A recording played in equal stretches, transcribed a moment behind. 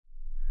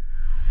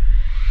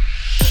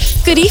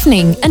Good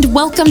evening, and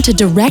welcome to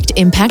Direct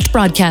Impact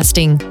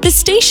Broadcasting, the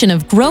station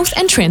of growth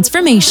and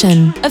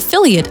transformation.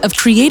 Affiliate of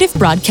Creative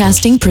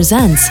Broadcasting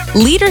presents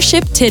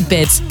Leadership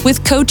Tidbits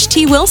with Coach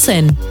T.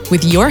 Wilson,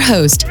 with your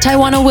host,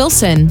 Tawana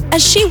Wilson,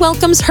 as she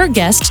welcomes her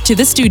guest to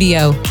the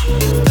studio.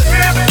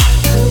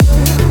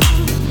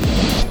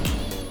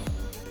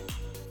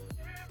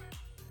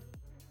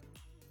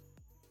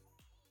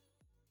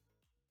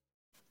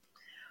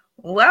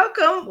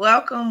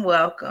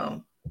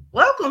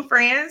 Welcome,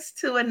 friends,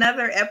 to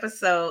another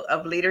episode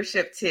of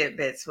Leadership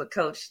Tidbits with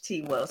Coach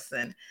T.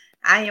 Wilson.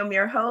 I am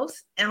your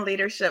host and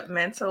leadership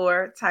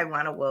mentor,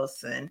 Tawana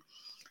Wilson.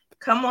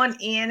 Come on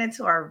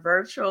into our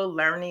virtual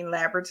learning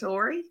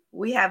laboratory.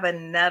 We have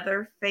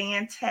another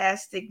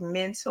fantastic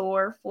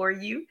mentor for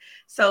you.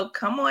 So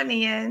come on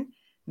in,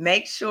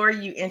 make sure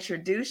you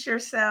introduce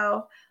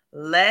yourself.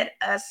 Let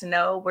us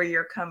know where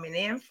you're coming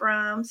in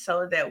from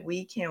so that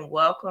we can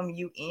welcome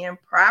you in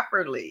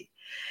properly.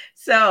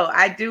 So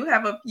I do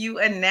have a few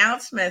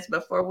announcements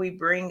before we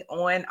bring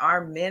on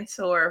our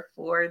mentor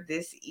for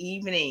this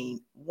evening.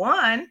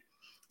 One,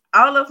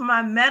 all of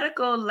my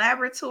medical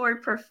laboratory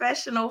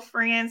professional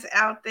friends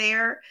out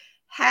there,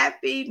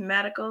 happy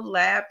Medical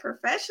Lab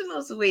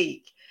Professionals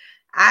Week.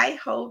 I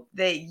hope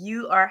that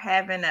you are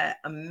having an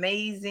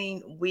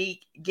amazing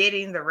week,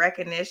 getting the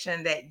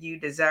recognition that you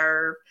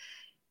deserve,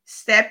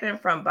 stepping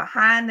from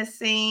behind the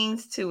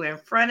scenes to in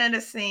front of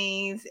the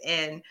scenes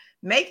and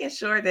making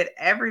sure that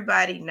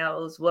everybody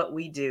knows what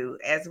we do.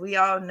 As we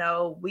all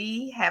know,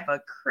 we have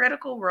a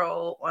critical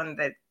role on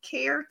the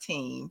care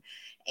team,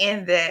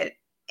 and that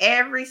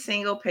every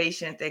single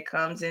patient that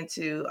comes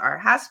into our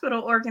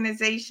hospital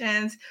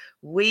organizations,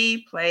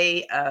 we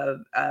play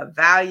a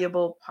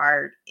valuable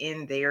part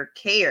in their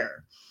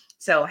care.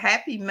 So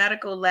happy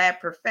Medical Lab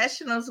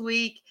Professionals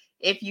Week.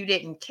 If you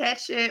didn't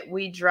catch it,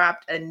 we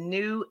dropped a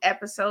new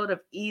episode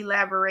of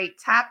Elaborate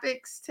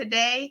Topics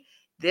today.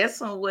 This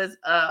one was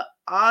an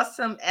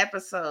awesome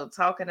episode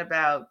talking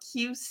about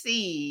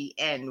QC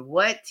and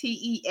what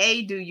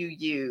TEA do you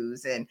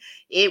use. And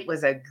it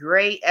was a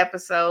great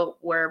episode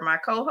where my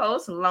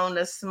co-host,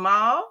 Lona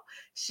Small,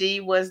 she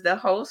was the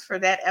host for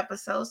that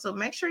episode. So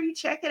make sure you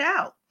check it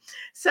out.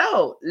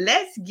 So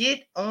let's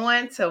get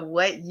on to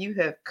what you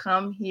have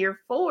come here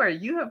for.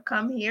 You have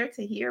come here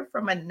to hear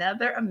from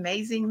another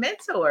amazing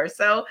mentor.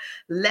 So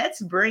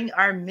let's bring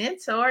our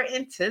mentor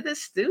into the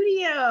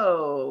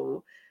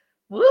studio.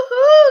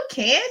 Woohoo,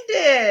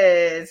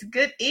 Candace.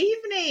 Good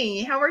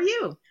evening. How are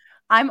you?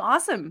 I'm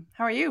awesome.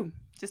 How are you?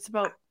 Just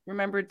about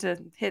remembered to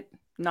hit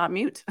not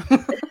mute.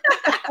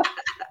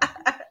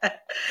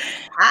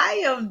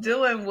 I am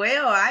doing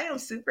well. I am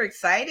super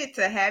excited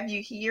to have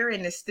you here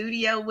in the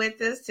studio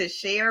with us to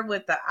share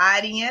with the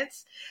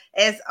audience.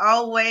 As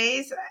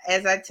always,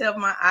 as I tell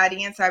my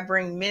audience, I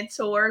bring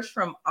mentors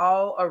from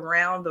all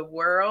around the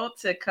world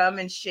to come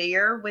and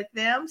share with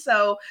them.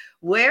 So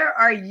where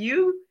are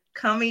you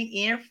coming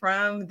in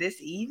from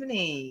this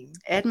evening?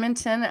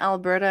 Edmonton,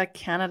 Alberta,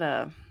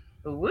 Canada.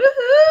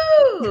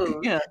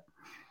 Woohoo! Yeah.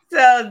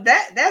 So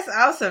that's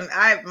awesome.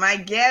 My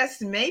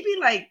guest maybe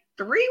like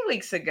 3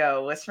 weeks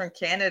ago was from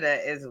Canada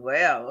as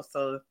well.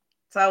 So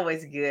it's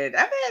always good.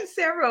 I've had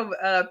several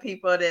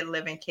people that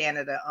live in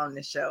Canada on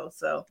the show.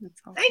 So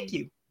Awesome. Thank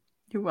you.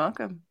 You're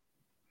welcome.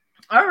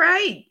 All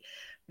right.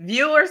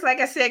 Viewers, like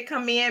I said,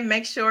 come in.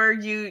 Make sure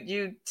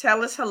you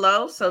tell us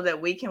hello so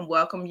that we can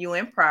welcome you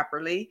in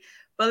properly.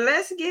 But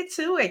let's get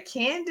to it.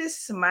 Candace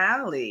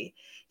Smiley.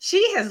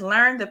 She has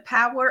learned the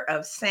power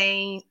of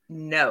saying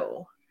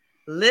no,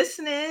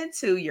 listening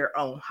to your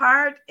own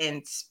heart,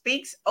 and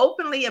speaks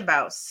openly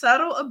about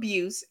subtle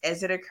abuse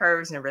as it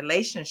occurs in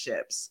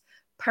relationships,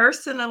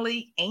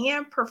 personally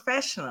and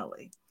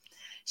professionally.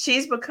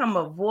 She's become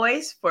a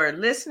voice for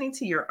listening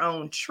to your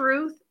own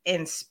truth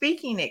and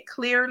speaking it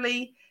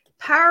clearly,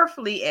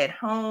 powerfully at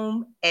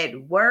home,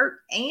 at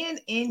work,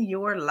 and in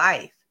your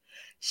life.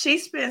 She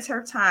spends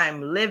her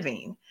time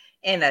living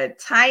in a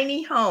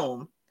tiny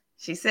home.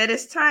 She said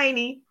it's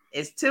tiny,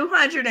 it's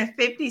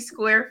 250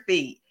 square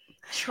feet,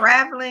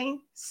 traveling,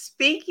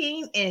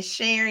 speaking, and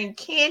sharing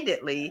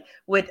candidly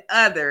with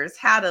others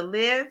how to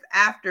live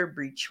after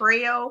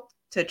betrayal,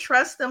 to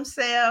trust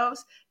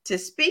themselves, to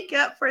speak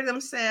up for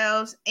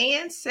themselves,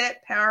 and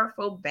set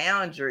powerful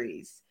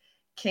boundaries.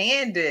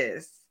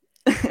 Candace,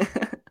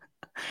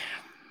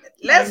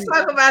 let's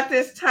talk about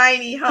this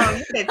tiny home.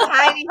 You said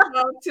tiny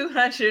home,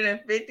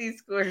 250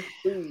 square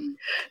feet.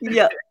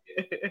 Yeah.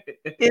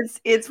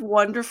 It's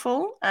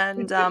wonderful.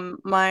 And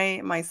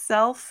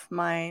myself,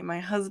 my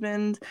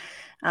husband,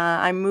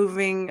 I'm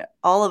moving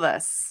all of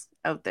us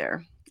out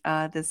there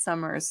this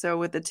summer. So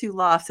with the two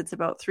lofts, it's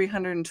about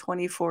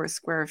 324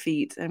 square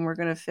feet, and we're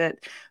going to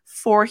fit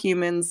 4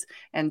 humans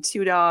and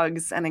 2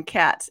 dogs and a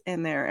cat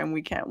in there, and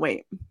we can't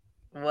wait.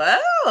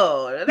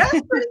 Whoa,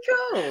 that's pretty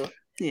cool.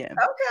 Yeah.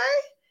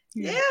 Okay.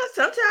 Yeah,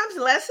 sometimes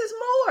less is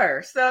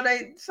more. So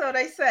they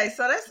say.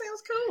 So that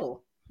sounds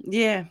cool.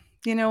 Yeah.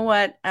 You know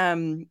what?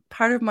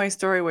 Part of my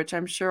story, which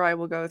I'm sure I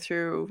will go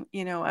through,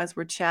 as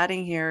we're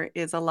chatting here,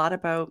 is a lot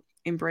about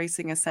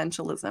embracing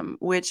essentialism,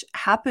 which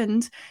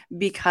happened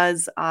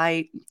because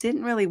I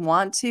didn't really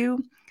want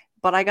to,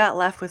 but I got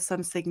left with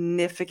some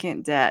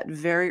significant debt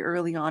very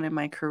early on in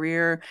my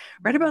career,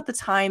 right about the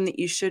time that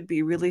you should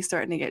be really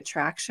starting to get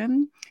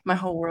traction. My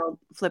whole world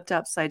flipped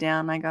upside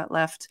down. I got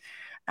left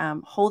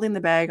holding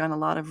the bag on a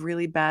lot of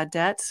really bad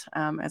debt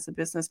as a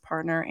business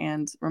partner,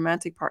 and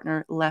romantic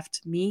partner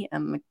left me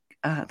and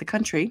the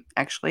country,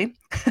 actually.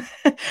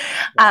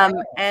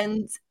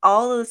 And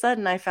all of a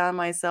sudden, I found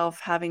myself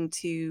having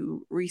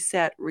to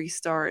reset,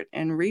 restart,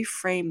 and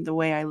reframe the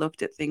way I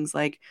looked at things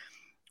like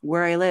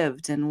where I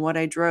lived and what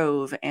I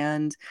drove,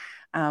 and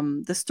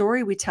the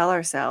story we tell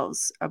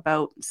ourselves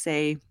about,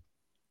 say,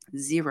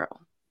 zero.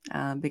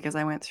 Because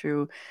I went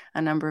through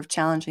a number of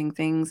challenging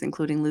things,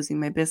 including losing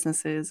my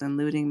businesses and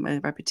losing my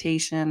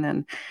reputation,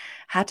 and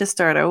had to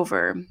start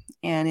over.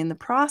 And in the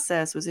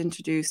process was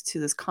introduced to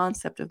this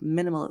concept of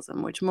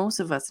minimalism, which most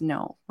of us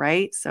know,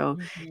 right? So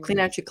clean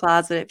out your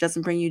closet. If it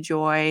doesn't bring you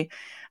joy,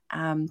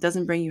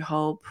 doesn't bring you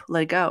hope,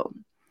 let it go.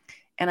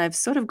 And I've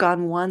sort of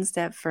gone one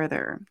step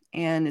further,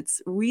 and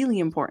it's really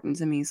important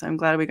to me. So I'm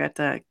glad we got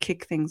to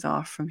kick things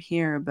off from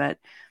here. But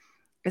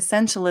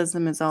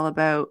essentialism is all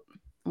about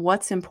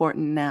what's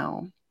important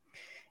now.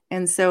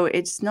 And so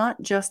it's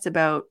not just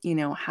about,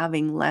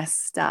 having less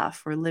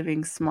stuff or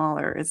living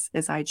smaller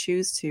as I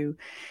choose to,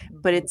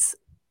 but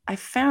I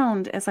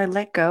found as I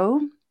let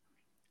go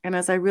and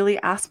as I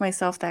really ask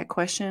myself that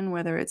question,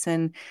 whether it's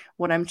in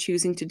what I'm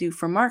choosing to do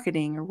for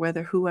marketing or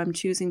whether who I'm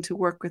choosing to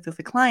work with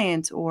a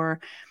client or,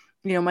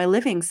 my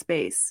living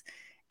space,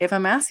 if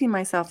I'm asking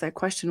myself that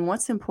question,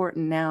 what's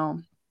important now?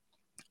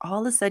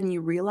 All of a sudden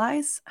you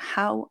realize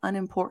how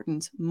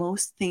unimportant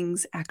most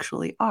things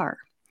actually are.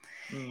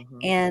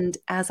 And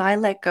as I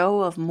let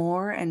go of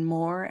more and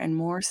more and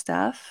more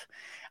stuff,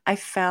 I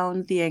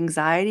found the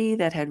anxiety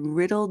that had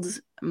riddled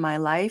my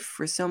life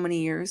for so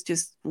many years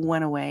just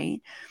went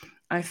away.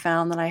 I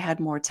found that I had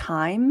more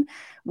time,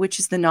 which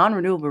is the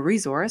non-renewable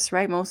resource,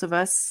 right? Most of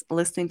us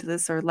listening to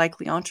this are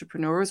likely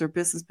entrepreneurs or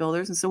business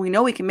builders. And so we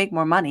know we can make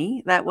more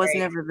money. That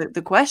wasn't ever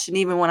the question.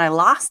 Even when I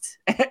lost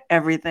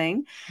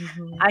everything,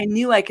 I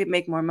knew I could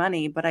make more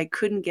money, but I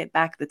couldn't get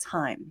back the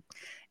time.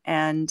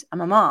 And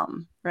I'm a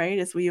mom, right?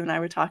 As you and I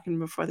were talking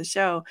before the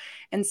show.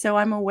 And so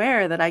I'm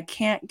aware that I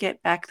can't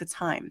get back the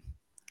time.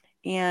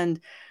 And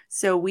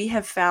so we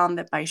have found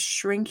that by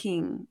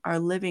shrinking our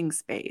living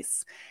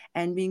space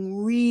and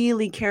being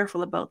really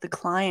careful about the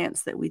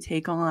clients that we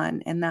take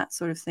on and that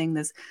sort of thing,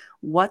 this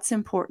what's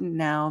important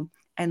now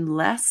and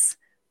less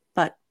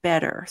but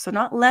better. So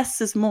not less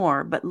is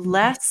more, but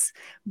less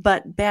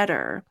but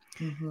better.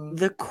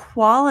 The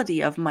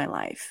quality of my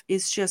life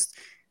is just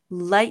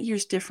light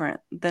years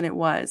different than it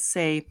was,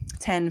 say,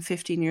 10,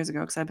 15 years ago,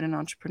 because I've been an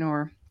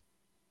entrepreneur.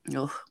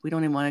 We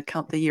don't even want to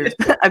count the years.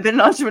 I've been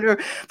an entrepreneur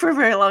for a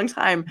very long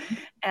time.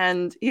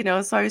 And,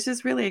 so I was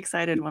just really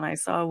excited when I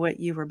saw what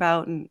you were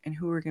about and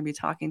who we're going to be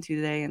talking to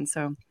today. And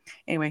so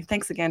anyway,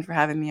 thanks again for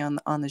having me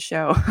on the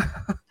show.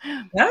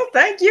 No,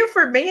 thank you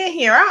for being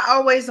here. I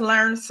always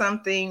learn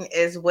something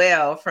as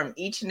well from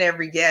each and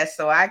every guest.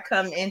 So I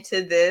come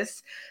into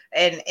this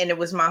and it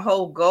was my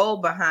whole goal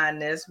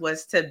behind this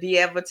was to be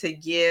able to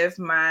give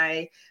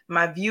my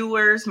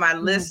viewers, my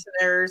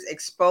listeners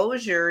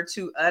exposure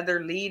to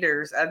other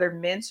leaders, other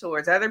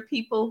mentors, other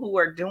people who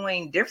are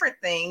doing different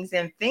things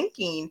and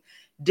thinking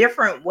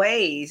different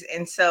ways.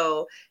 And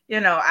so,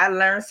 I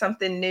learned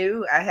something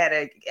new. I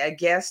had a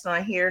guest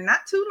on here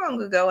not too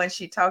long ago, and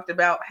she talked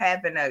about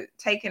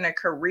taking a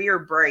career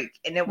break.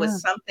 And it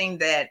was something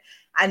that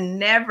I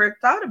never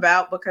thought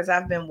about because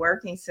I've been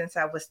working since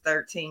I was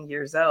 13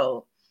 years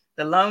old.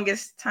 The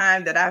longest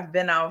time that I've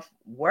been off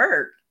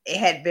work, it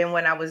had been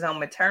when I was on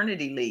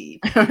maternity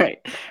leave.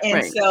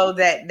 So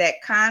that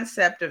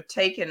concept of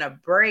taking a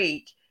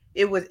break,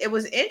 it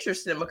was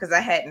interesting because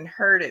I hadn't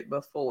heard it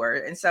before.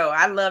 And so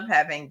I love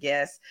having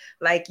guests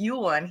like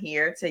you on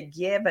here to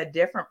give a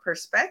different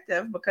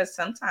perspective, because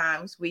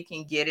sometimes we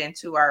can get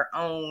into our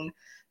own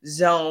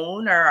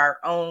zone or our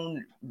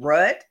own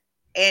rut.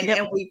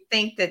 And we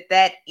think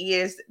that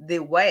is the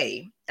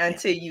way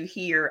until you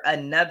hear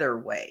another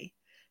way.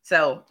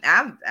 So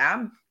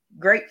I'm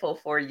grateful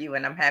for you,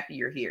 and I'm happy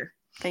you're here.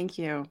 Thank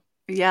you.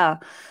 Yeah,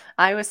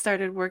 I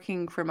started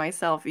working for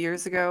myself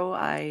years ago.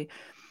 I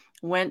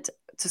went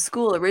to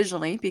school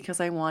originally because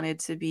I wanted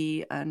to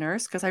be a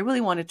nurse, because I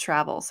really wanted to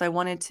travel. So I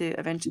wanted to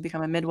eventually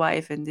become a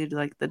midwife and do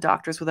like the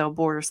Doctors Without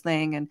Borders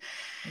thing. And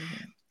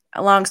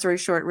long story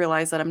short,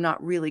 realized that I'm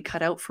not really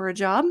cut out for a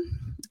job.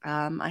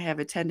 I have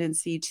a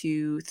tendency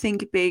to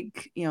think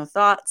big,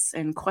 thoughts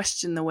and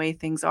question the way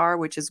things are,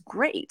 which is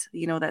great.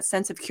 That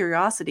sense of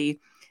curiosity,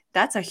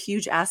 that's a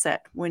huge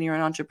asset when you're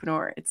an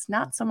entrepreneur. It's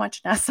not so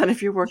much an asset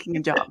if you're working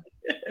a job.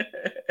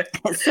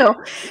 So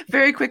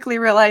very quickly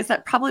realized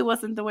that probably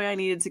wasn't the way I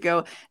needed to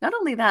go. Not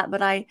only that,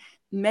 but I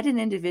met an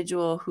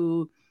individual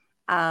who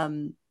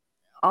all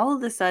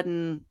of a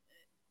sudden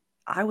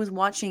I was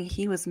watching,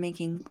 he was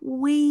making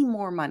way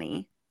more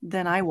money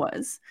than I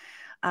was.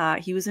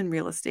 He was in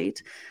real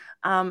estate.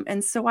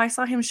 And so I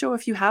saw him show a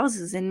few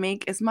houses and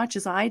make as much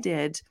as I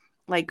did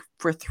like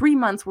for 3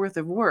 months worth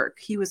of work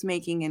he was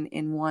making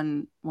in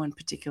one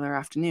particular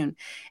afternoon.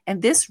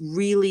 And this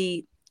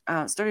really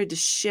started to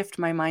shift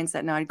my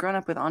mindset. Now, I'd grown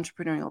up with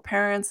entrepreneurial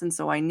parents, and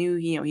so I knew,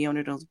 he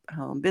owned his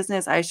own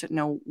business. I should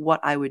know what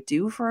I would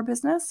do for a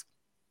business.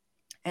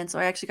 And so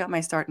I actually got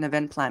my start in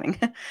event planning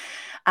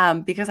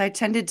because I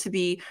tended to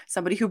be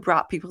somebody who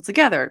brought people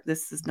together.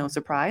 This is no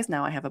surprise.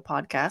 Now I have a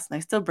podcast and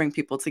I still bring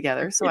people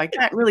together. So I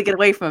can't really get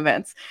away from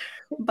events.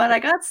 But I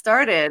got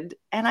started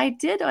and I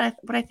did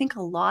what I think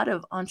a lot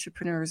of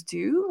entrepreneurs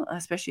do,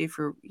 especially if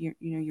you're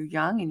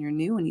young and you're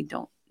new and you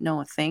don't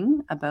know a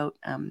thing about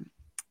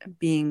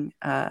being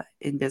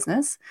in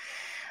business.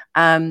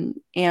 And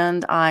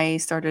I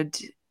started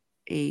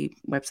a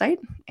website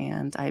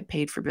and I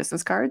paid for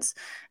business cards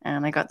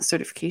and I got the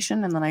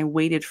certification, and then I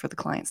waited for the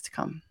clients to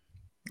come.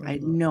 Mm-hmm. I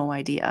had no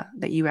idea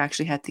that you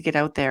actually had to get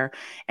out there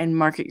and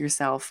market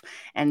yourself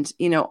and,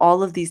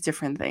 all of these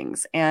different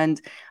things. And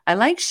I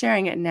like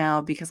sharing it now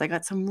because I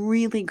got some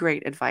really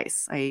great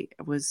advice. I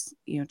was,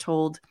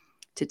 told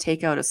to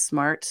take out a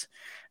smart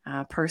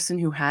person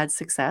who had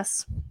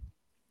success.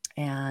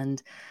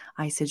 And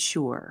I said,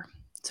 sure.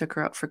 Took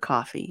her out for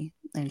coffee,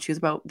 and she was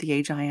about the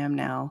age I am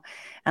now.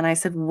 And I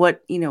said,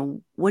 what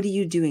are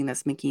you doing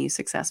that's making you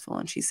successful?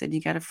 And she said, you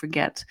got to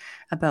forget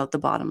about the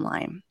bottom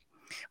line,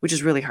 which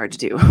is really hard to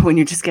do when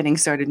you're just getting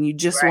started and you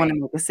just want to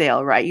make a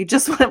sale, right? You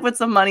just want to put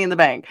some money in the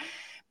bank.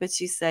 But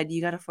she said,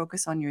 you got to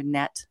focus on your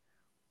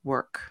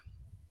network.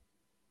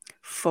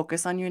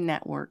 Focus on your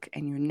network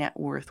and your net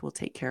worth will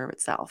take care of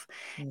itself.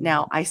 Mm-hmm.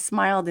 Now, I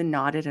smiled and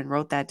nodded and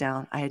wrote that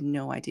down. I had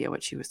no idea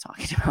what she was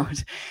talking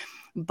about.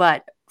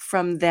 But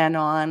from then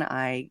on,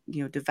 I,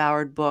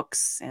 devoured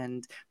books,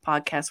 and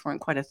podcasts weren't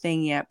quite a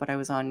thing yet, but I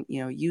was on,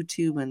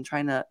 YouTube and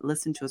trying to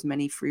listen to as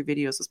many free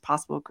videos as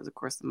possible because, of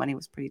course, the money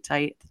was pretty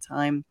tight at the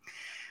time.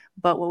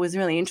 But what was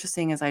really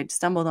interesting is I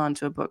stumbled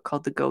onto a book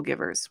called The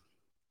Go-Givers.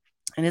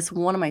 And it's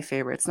one of my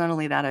favorites. Not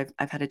only that,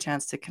 I've had a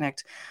chance to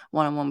connect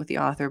one-on-one with the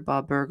author,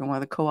 Bob Burg, and one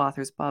of the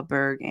co-authors, Bob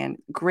Burg, and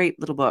great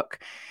little book,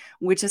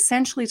 which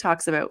essentially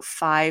talks about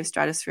 5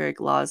 stratospheric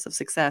laws of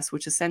success,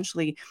 which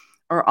essentially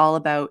are all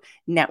about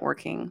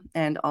networking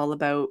and all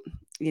about,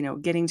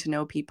 getting to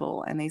know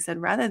people. And they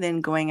said, rather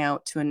than going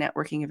out to a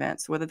networking event,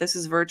 so whether this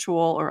is virtual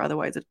or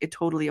otherwise, it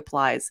totally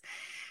applies.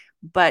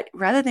 But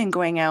rather than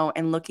going out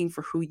and looking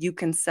for who you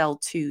can sell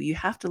to, you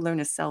have to learn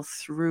to sell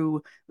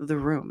through the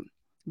room,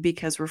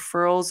 because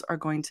referrals are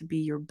going to be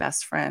your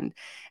best friend.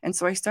 And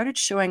so I started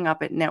showing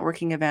up at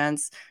networking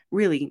events,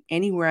 really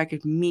anywhere I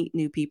could meet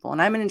new people. And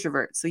I'm an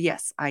introvert. So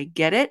yes, I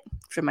get it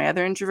from my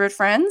other introvert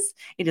friends.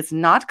 It is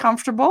not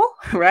comfortable,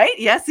 right?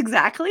 Yes,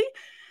 exactly.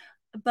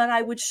 But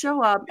I would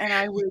show up and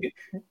I would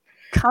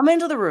come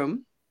into the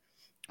room,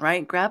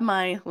 right? Grab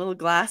my little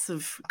glass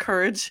of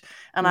courage,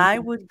 and I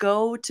would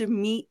go to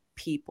meet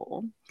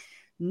people,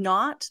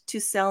 not to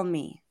sell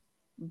me.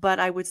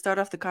 But I would start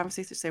off the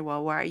conversation, say,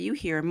 well, why are you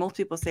here? And most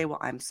people say, well,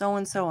 I'm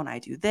so-and-so and I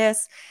do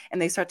this.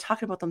 And they start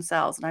talking about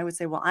themselves. And I would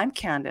say, well, I'm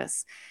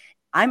Candace.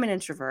 I'm an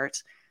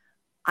introvert.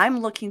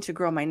 I'm looking to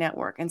grow my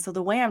network. And so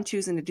the way I'm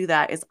choosing to do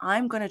that is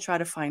I'm going to try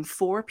to find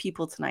 4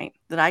 people tonight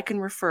that I can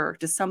refer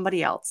to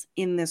somebody else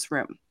in this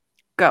room.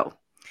 Go.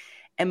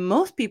 And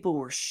most people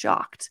were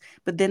shocked,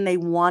 but then they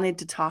wanted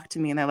to talk to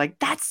me and they're like,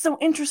 that's so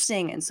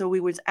interesting. And so we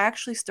would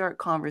actually start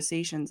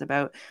conversations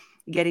about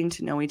getting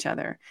to know each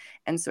other.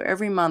 And so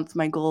every month,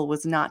 my goal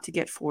was not to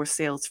get 4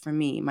 sales for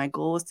me. My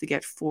goal was to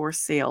get 4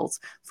 sales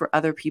for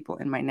other people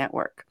in my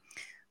network.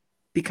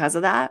 Because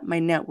of that, my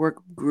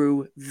network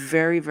grew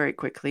very, very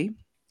quickly.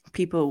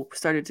 People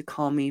started to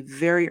call me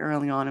very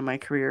early on in my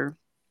career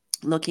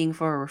looking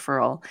for a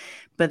referral.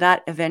 But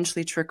that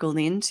eventually trickled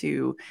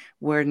into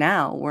where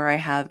I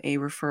have a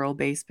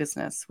referral-based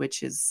business,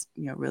 which is,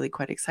 really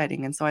quite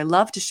exciting. And so I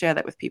love to share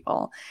that with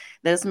people.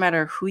 It doesn't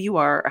matter who you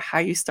are or how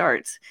you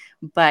start,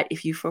 but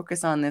if you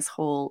focus on this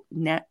whole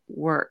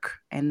network,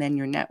 and then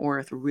your net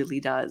worth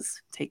really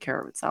does take care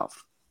of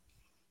itself.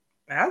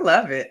 I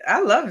love it.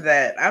 I love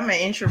that. I'm an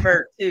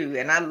introvert too.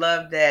 And I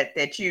love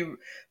that you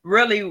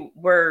really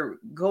were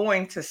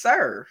going to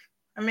serve.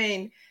 I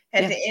mean,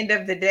 at the end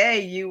of the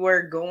day, you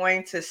were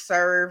going to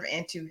serve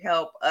and to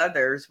help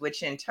others,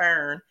 which in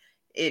turn,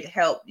 it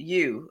helped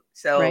you.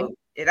 So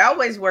it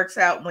always works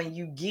out when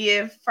you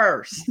give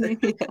first.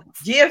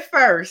 Give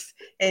first,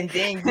 and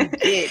then you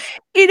get.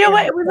 You know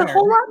what? It was a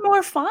whole lot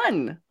more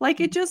fun. Like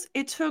it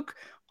took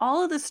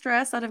all of the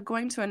stress out of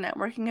going to a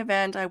networking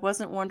event. I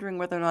wasn't wondering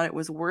whether or not it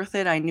was worth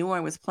it. I knew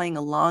I was playing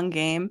a long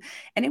game,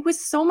 and it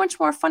was so much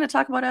more fun to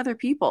talk about other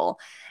people.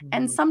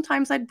 And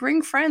sometimes I'd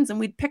bring friends and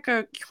we'd pick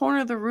a corner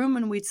of the room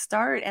and we'd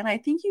start. And I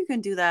think you can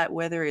do that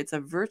whether it's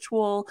a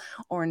virtual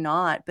or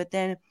not, but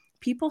then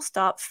people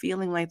stop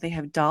feeling like they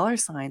have dollar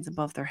signs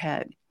above their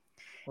head.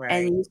 Right.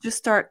 And you just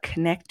start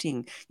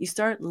connecting, you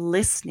start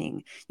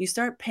listening, you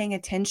start paying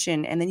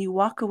attention, and then you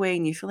walk away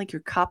and you feel like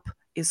your cup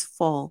is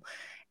full.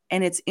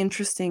 And it's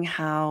interesting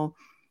how,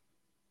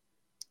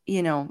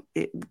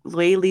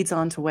 way leads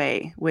on to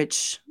way,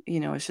 which,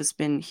 has just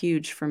been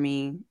huge for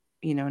me,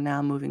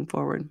 now moving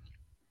forward.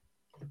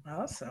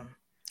 Awesome.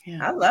 Yeah.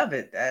 I love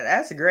it.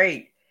 That's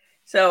great.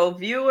 So,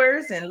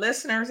 viewers and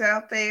listeners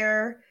out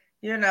there,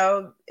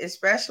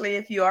 especially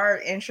if you are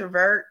an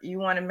introvert, you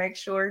want to make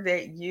sure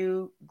that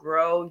you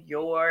grow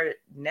your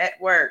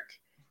network.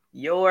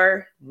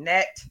 Your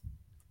net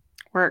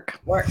Work.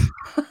 work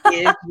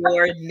is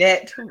your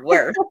net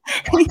worth.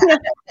 Yeah.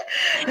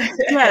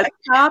 Yeah.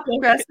 Stop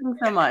stressing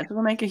so much.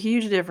 It'll make a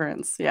huge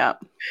difference. Yeah.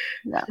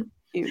 Yeah.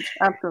 Huge.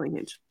 Absolutely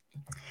huge.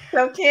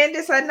 So,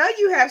 Candace, I know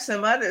you have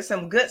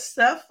some good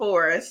stuff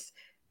for us.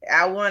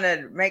 I want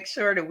to make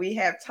sure that we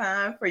have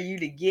time for you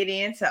to get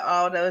into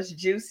all those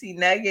juicy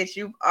nuggets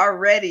you've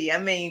already, I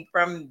mean,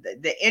 from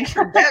the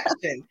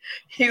introduction,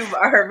 you've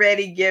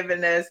already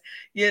given us,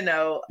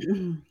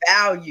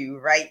 value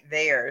right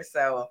there.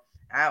 So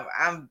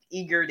I'm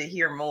eager to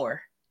hear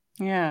more.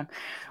 Yeah.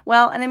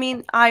 Well, and I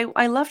mean,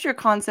 I loved your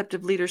concept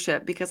of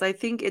leadership because I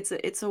think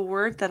it's a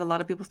word that a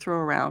lot of people throw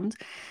around,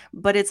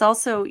 but it's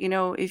also,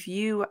 if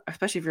you,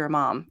 especially if you're a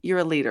mom, you're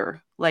a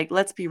leader. Like,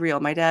 let's be real.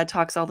 My dad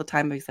talks all the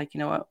time, but he's like,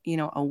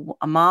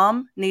 a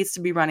mom needs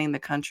to be running the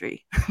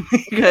country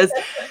because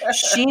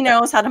she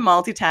knows how to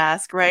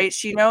multitask, right?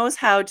 She knows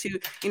how to,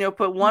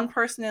 put one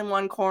person in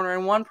one corner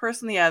and one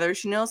person in the other.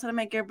 She knows how to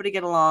make everybody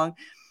get along.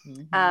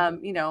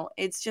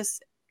 It's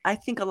just, I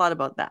think a lot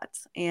about that.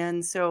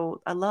 And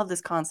so I love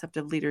this concept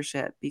of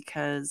leadership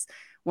because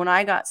when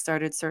I got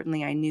started,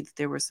 certainly I knew that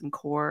there were some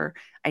core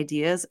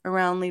ideas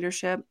around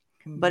leadership,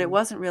 but it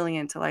wasn't really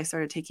until I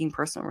started taking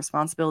personal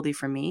responsibility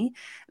for me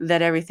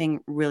that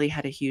everything really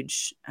had a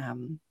huge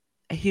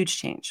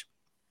change.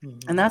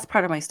 And that's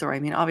part of my story.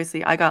 I mean,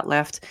 obviously I got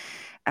left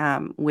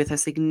with a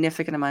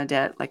significant amount of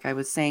debt, like I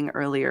was saying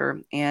earlier.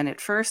 And at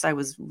first I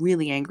was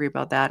really angry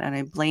about that. And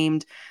I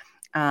blamed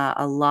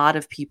a lot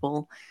of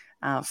people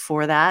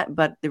for that.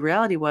 But the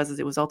reality was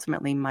it was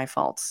ultimately my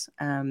fault.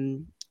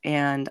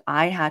 And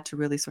I had to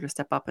really sort of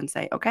step up and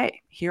say,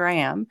 okay, here I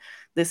am.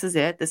 This is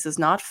it. This is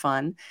not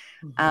fun.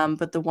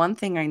 But the one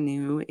thing I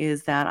knew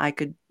is that I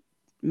could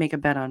make a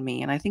bet on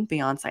me. And I think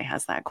Beyonce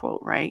has that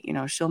quote, right?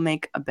 She'll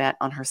make a bet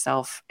on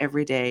herself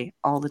every day,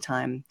 all the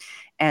time.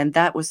 And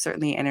that was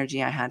certainly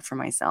energy I had for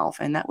myself.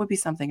 And that would be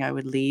something I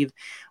would leave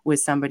with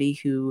somebody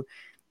who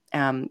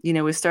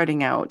is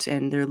starting out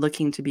and they're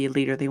looking to be a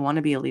leader. They want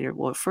to be a leader.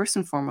 Well, first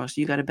and foremost,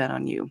 you got to bet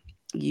on you.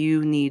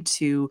 You need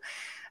to,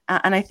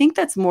 and I think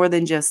that's more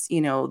than just,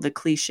 the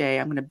cliche,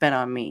 I'm going to bet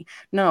on me.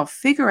 No,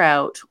 figure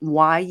out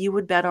why you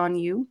would bet on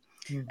you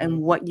and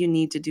what you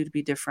need to do to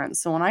be different.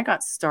 So when I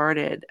got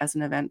started as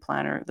an event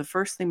planner, the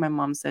first thing my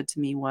mom said to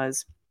me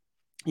was,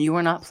 you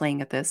are not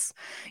playing at this.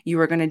 You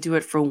are going to do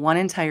it for one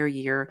entire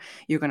year.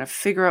 You're going to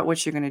figure out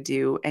what you're going to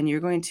do, and you're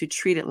going to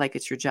treat it like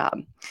it's your job.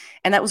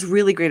 And that was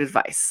really great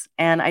advice.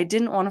 And I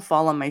didn't want to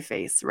fall on my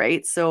face,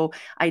 right? So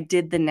I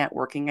did the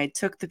networking. I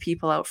took the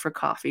people out for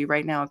coffee.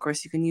 Right now, of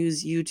course, you can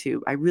use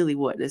YouTube. I really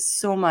would. There's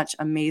so much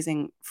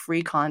amazing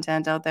free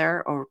content out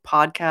there, or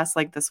podcasts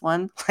like this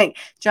one. Like,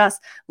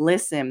 just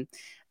listen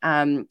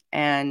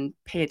and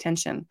pay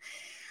attention.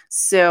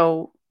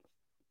 So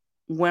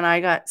when I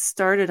got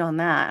started on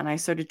that and I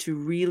started to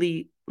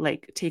really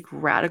take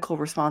radical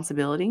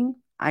responsibility,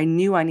 I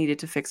knew I needed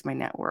to fix my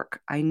network.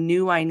 I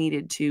knew I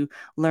needed to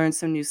learn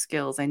some new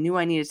skills. I knew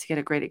I needed to get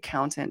a great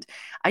accountant.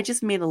 I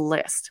just made a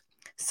list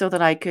so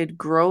that I could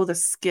grow the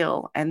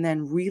skill and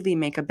then really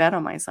make a bet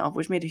on myself,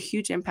 which made a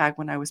huge impact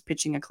when I was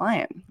pitching a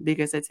client,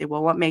 because they'd say,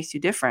 well, what makes you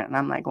different? And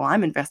I'm like, well,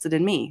 I'm invested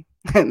in me.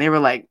 And they were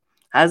like,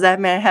 how does that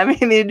have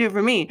anything to do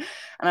for me?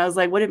 And I was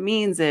like, what it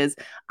means is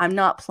I'm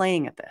not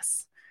playing at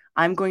this.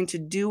 I'm going to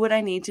do what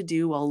I need to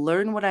do. I'll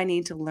learn what I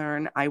need to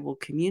learn. I will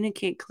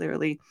communicate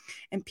clearly.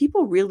 And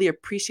people really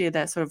appreciate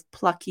that sort of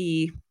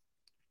plucky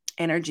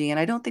energy. And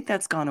I don't think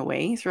that's gone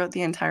away throughout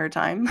the entire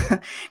time.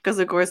 Because,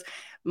 of course,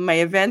 my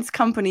events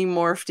company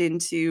morphed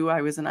into,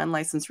 I was an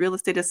unlicensed real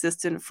estate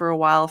assistant for a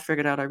while,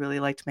 figured out I really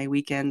liked my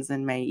weekends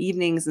and my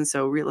evenings. And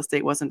so real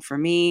estate wasn't for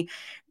me.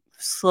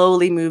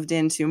 Slowly moved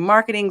into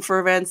marketing for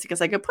events because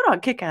I could put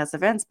on kick-ass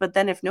events, but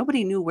then if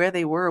nobody knew where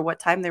they were or what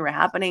time they were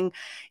happening,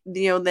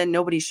 then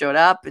nobody showed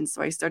up. And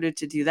so I started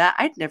to do that.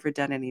 I'd never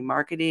done any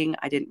marketing.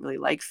 I didn't really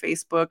like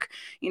Facebook,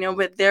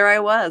 but there I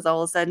was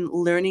all of a sudden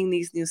learning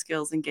these new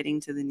skills and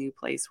getting to the new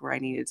place where I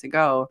needed to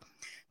go,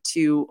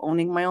 to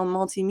owning my own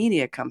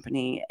multimedia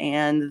company,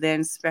 and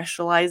then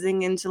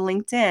specializing into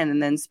LinkedIn,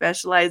 and then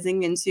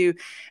specializing into,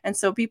 and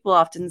so people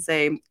often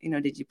say,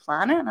 did you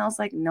plan it? And I was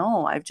like,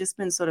 no, I've just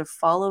been sort of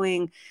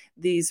following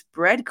these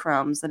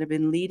breadcrumbs that have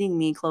been leading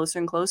me closer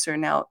and closer.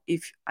 Now,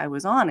 if I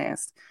was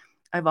honest,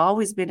 I've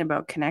always been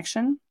about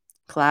connection,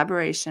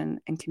 collaboration,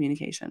 and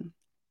communication.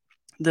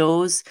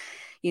 Those,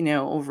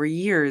 over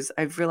years,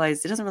 I've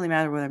realized it doesn't really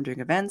matter whether I'm doing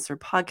events or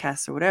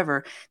podcasts or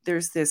whatever.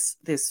 There's this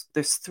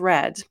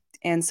thread.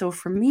 And so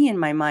for me, in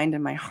my mind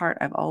and my heart,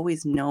 I've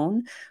always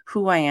known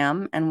who I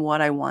am and what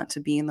I want to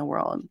be in the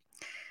world.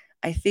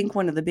 I think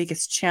one of the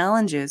biggest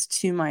challenges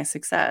to my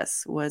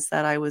success was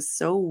that I was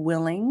so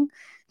willing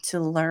to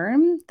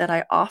learn that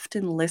I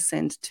often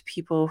listened to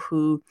people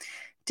who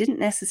didn't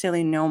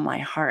necessarily know my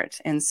heart.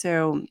 And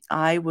so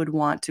I would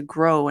want to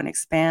grow and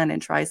expand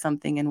and try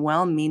something, and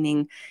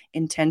well-meaning,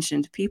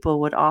 intentioned people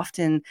would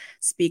often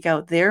speak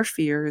out their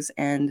fears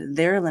and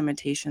their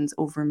limitations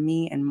over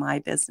me and my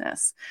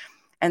business.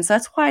 And so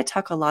that's why I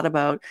talk a lot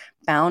about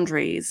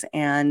boundaries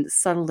and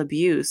subtle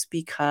abuse,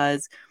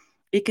 because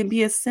it can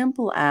be as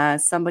simple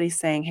as somebody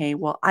saying, hey,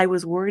 well, I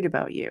was worried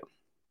about you.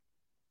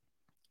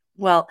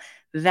 Well,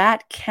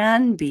 that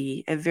can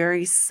be a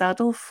very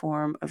subtle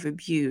form of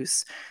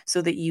abuse,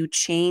 so that you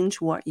change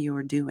what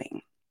you're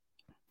doing.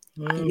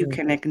 You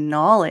can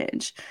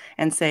acknowledge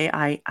and say,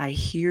 I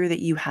hear that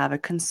you have a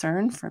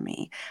concern for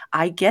me.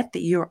 I get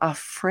that you're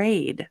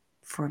afraid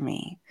for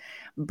me.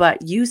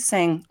 But you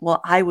saying,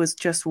 well, I was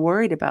just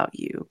worried about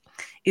you,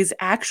 is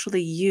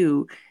actually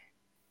you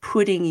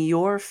putting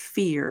your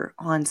fear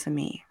onto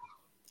me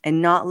and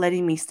not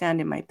letting me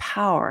stand in my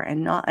power.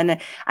 And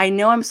I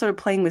know I'm sort of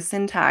playing with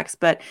syntax,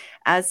 but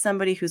as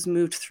somebody who's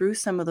moved through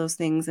some of those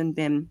things and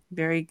been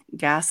very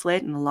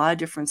gaslit in a lot of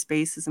different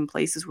spaces and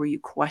places where you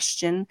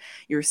question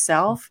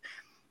yourself,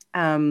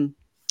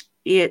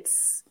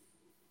 it's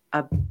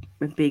a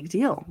big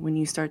deal when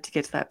you start to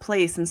get to that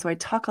place. And so I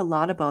talk a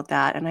lot about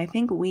that. And I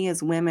think we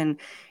as women,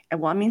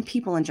 well, I mean,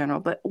 people in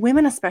general, but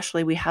women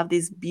especially, we have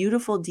this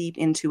beautiful, deep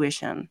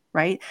intuition,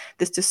 right?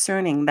 This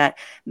discerning, that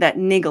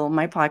niggle.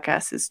 My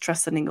podcast is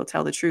Trust the Niggle,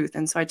 Tell the Truth.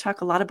 And so I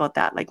talk a lot about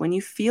that. Like when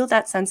you feel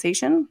that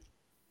sensation,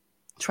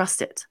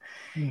 trust it.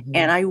 Mm-hmm.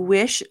 And I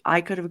wish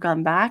I could have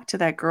gone back to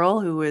that girl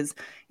who was,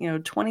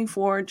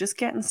 24, just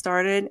getting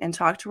started, and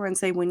talk to her and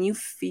say, when you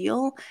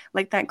feel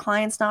like that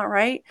client's not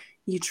right,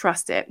 you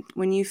trust it.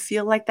 When you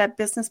feel like that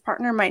business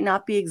partner might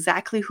not be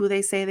exactly who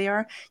they say they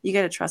are, you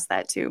got to trust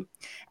that too.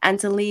 And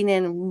to lean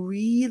in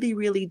really,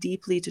 really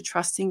deeply to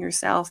trusting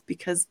yourself,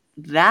 because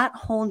that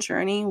whole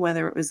journey,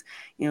 whether it was,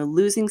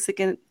 losing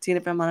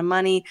significant amount of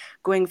money,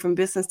 going from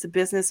business to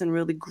business and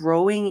really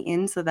growing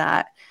into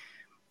that,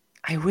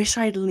 I wish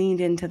I'd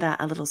leaned into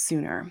that a little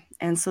sooner.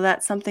 And so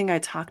that's something I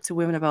talk to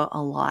women about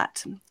a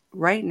lot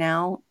right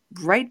now,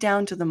 right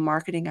down to the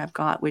marketing I've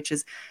got, which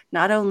is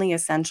not only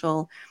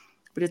essential,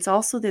 but it's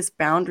also this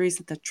boundaries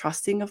and the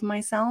trusting of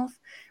myself,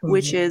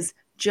 which is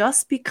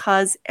just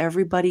because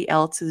everybody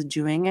else is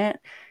doing it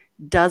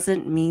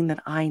doesn't mean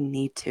that I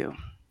need to.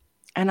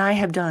 And I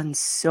have done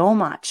so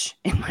much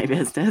in my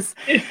business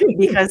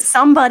because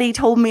somebody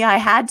told me I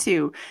had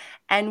to.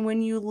 And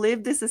when you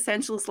live this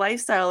essentialist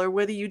lifestyle, or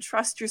whether you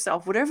trust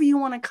yourself, whatever you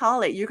want to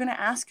call it, you're going to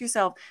ask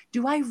yourself,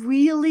 do I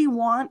really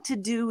want to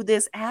do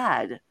this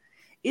ad?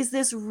 Is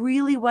this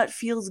really what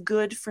feels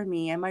good for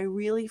me? Am I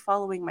really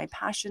following my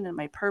passion and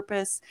my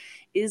purpose?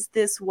 Is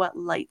this what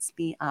lights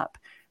me up?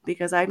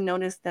 Because I've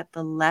noticed that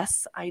the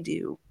less I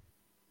do,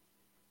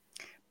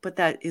 but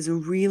that is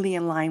really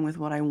in line with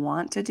what I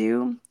want to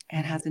do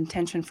and has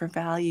intention for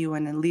value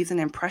and leaves an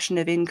impression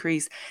of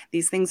increase,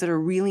 these things that are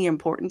really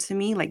important to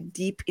me, like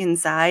deep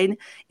inside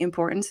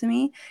important to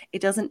me,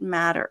 it doesn't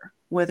matter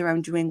whether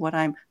I'm doing what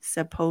I'm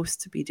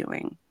supposed to be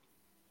doing.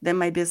 Then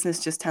my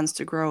business just tends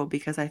to grow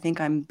because I think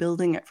I'm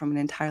building it from an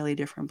entirely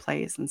different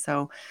place. And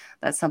so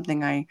that's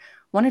something I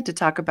wanted to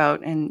talk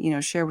about and,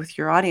 share with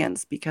your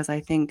audience, because I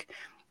think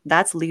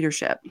that's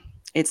leadership.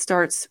 It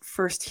starts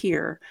first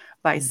here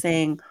by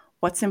saying,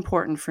 what's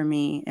important for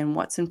me and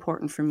what's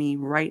important for me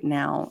right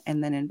now,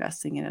 and then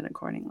investing in it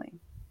accordingly.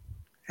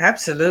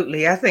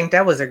 Absolutely. I think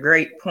that was a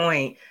great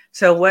point.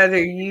 So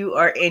whether you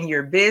are in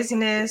your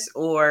business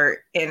or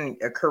in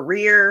a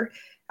career,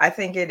 I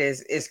think it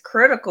is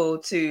critical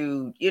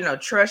to,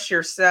 trust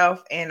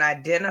yourself and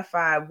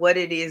identify what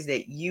it is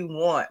that you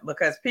want,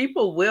 because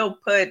people will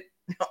put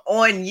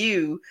on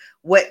you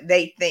what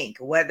they think,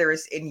 whether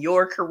it's in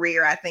your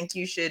career. I think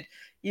you should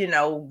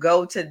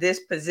go to this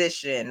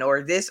position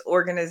or this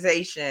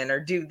organization or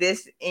do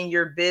this in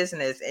your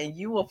business, and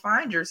you will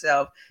find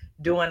yourself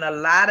doing a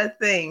lot of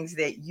things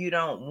that you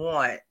don't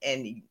want.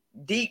 And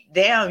deep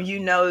down,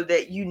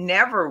 that you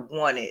never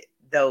wanted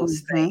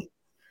those things,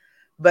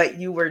 but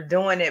you were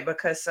doing it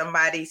because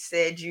somebody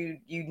said you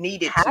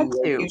needed to,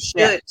 or you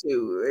should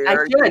to. I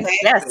should,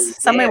 yes.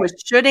 Somebody was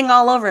shooting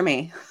all over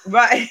me.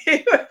 Right.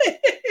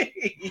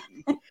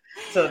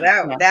 So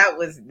that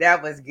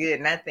was good.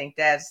 And I think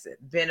that's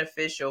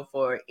beneficial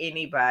for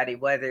anybody,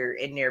 whether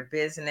in their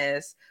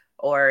business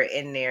or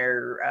in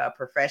their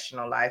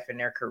professional life, in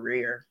their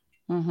career.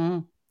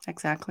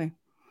 Exactly.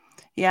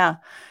 Yeah.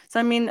 So,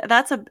 I mean,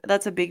 that's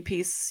a big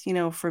piece,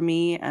 for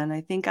me. And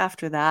I think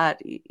after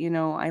that,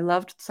 I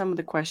loved some of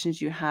the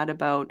questions you had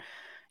about,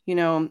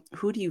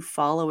 who do you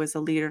follow as a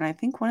leader? And I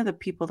think one of the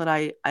people that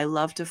I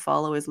love to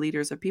follow as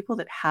leaders are people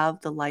that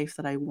have the life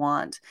that I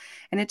want.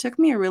 And it took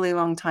me a really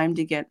long time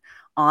to get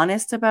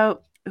honest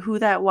about who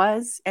that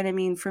was. And I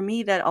mean, for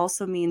me, that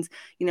also means,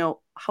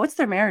 what's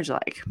their marriage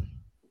like?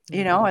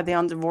 Are they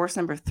on divorce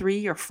number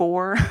 3 or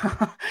 4?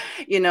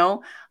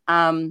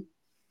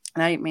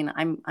 I mean,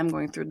 I'm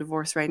going through a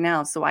divorce right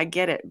now, so I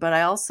get it. But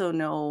I also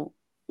know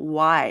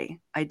why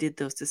I did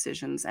those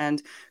decisions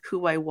and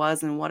who I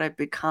was and what I've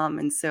become.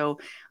 And so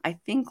I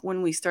think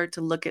when we start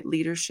to look at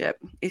leadership,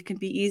 it can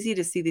be easy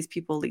to see these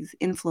people, these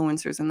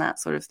influencers and that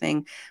sort of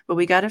thing, but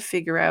we got to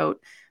figure out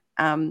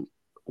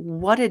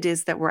what it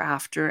is that we're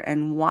after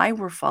and why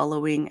we're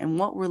following and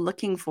what we're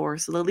looking for.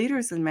 So the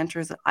leaders and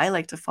mentors that I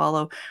like to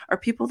follow are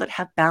people that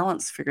have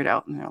balance figured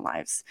out in their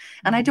lives.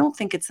 And I don't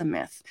think it's a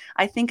myth.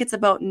 I think it's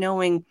about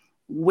knowing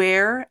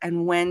where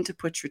and when to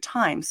put your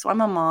time. So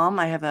I'm a mom.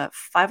 I have a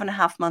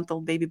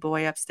 5.5-month-old baby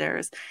boy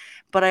upstairs,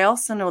 but I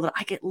also know that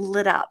I get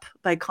lit up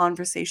by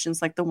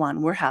conversations like the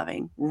one we're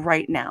having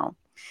right now.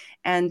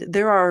 And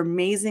there are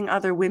amazing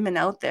other women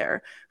out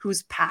there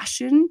whose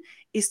passion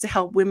is to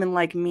help women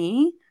like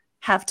me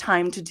have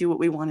time to do what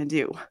we want to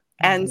do.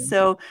 And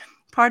so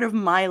part of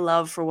my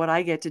love for what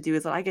I get to do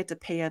is that I get to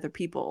pay other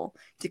people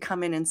to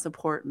come in and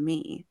support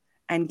me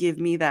and give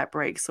me that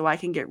break so I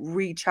can get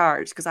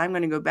recharged, because I'm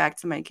going to go back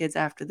to my kids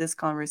after this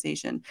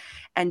conversation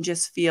and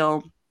just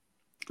feel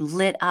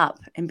lit up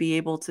and be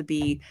able to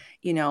be,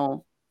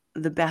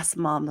 the best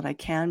mom that I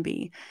can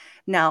be.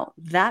 Now,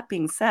 that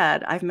being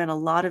said, I've met a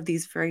lot of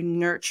these very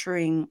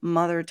nurturing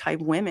mother type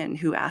women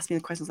who ask me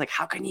the questions like,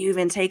 how can you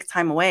even take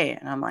time away?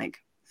 And I'm like,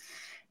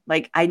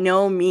 I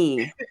know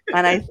me.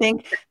 And I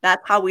think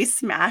that's how we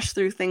smash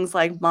through things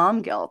like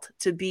mom guilt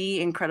to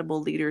be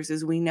incredible leaders,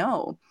 as we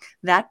know.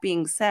 That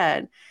being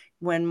said,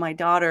 when my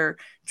daughter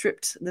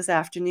tripped this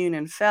afternoon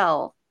and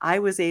fell, I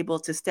was able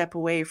to step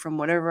away from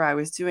whatever I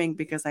was doing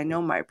because I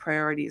know my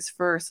priorities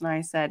first. And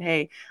I said,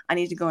 hey, I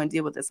need to go and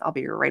deal with this. I'll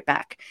be right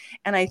back.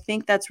 And I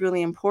think that's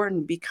really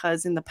important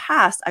because in the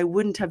past, I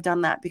wouldn't have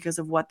done that because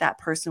of what that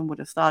person would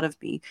have thought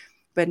of me.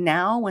 But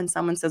now when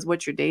someone says,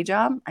 what's your day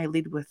job? I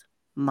lead with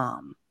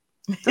mom.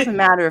 It doesn't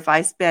matter if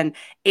I spend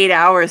 8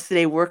 hours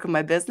today working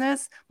my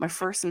business. My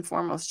first and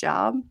foremost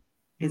job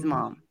is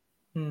mom.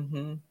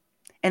 And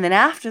then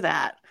after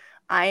that,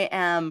 I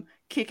am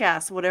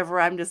kick-ass, whatever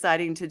I'm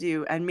deciding to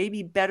do, and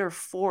maybe better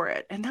for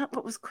it. And that's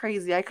what was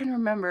crazy. I can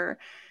remember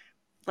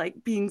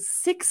being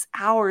 6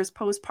 hours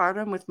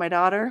postpartum with my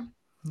daughter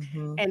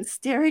and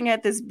staring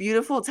at this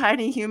beautiful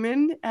tiny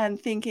human and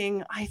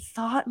thinking, I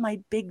thought my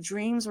big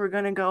dreams were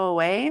going to go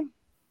away.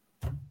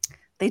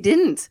 They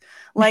didn't.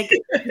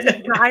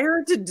 The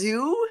desire to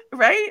do,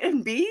 right,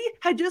 and be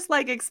had just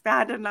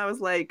expanded. And I was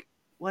like,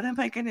 what am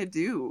I going to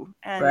do?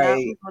 And that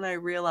was when I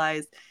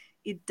realized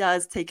it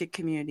does take a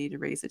community to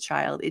raise a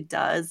child. It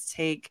does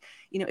take,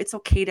 it's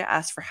okay to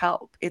ask for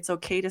help. It's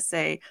okay to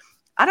say,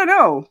 I don't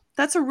know.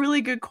 That's a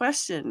really good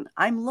question.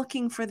 I'm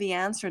looking for the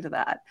answer to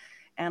that.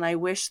 And I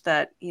wish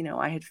that,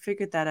 I had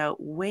figured that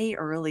out way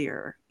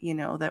earlier,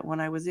 that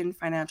when I was in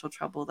financial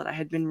trouble, that I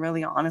had been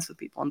really honest with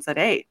people and said,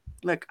 hey,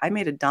 look, I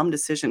made a dumb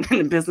decision in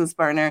a business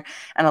partner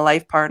and a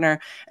life partner.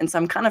 And so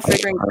I'm kind of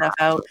figuring stuff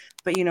out.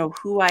 But,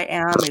 who I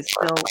am is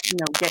still,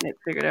 getting it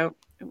figured out.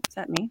 Oh, is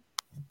that me?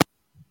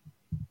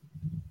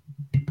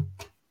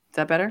 Is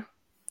that better?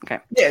 Okay.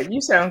 Yeah,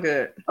 you sound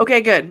good.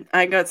 Okay, good.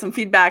 I got some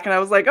feedback and I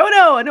was like, oh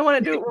no, I don't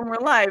want to do it when we're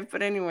live.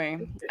 But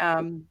anyway,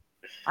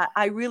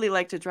 I really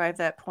like to drive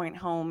that point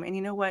home. And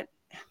you know what?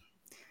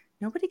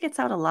 Nobody gets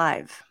out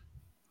alive.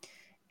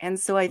 And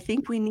so I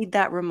think we need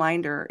that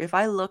reminder. If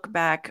I look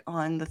back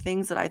on the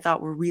things that I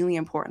thought were really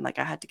important, like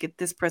I had to get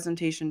this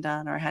presentation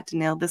done, or I had to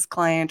nail this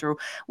client, or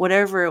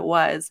whatever it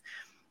was,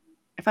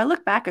 if I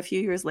look back a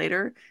few years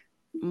later,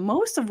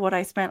 most of what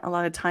I spent a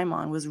lot of time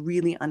on was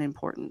really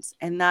unimportant.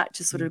 And that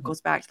just sort of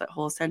goes back to that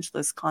whole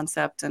essentialist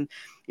concept. And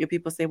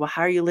people say, well,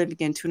 how are you living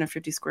in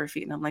 250 square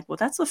feet? And I'm like, well,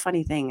 that's the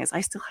funny thing is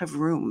I still have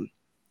room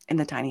in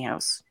the tiny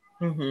house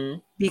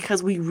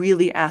because we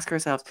really ask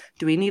ourselves,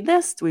 do we need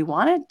this? Do we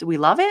want it? Do we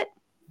love it?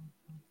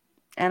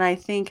 And I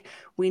think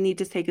we need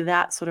to take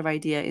that sort of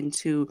idea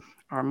into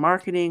our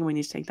marketing. We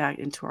need to take that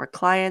into our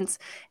clients,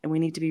 and we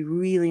need to be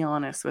really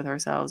honest with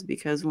ourselves,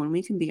 because when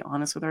we can be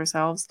honest with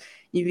ourselves,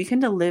 you begin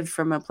to live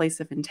from a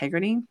place of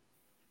integrity.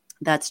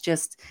 That's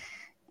just,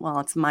 well,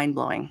 it's mind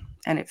blowing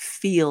and it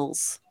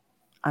feels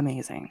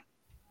amazing.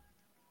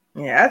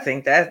 Yeah, I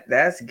think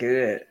that's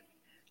good.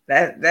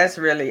 That's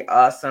really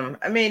awesome.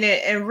 I mean,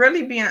 and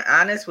really being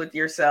honest with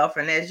yourself.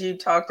 And as you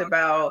talked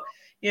about,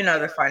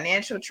 the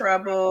financial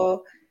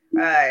trouble,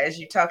 as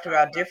you talked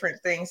about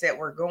different things that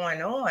were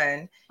going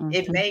on,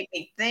 it made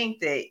me think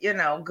that,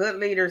 good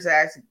leaders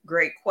ask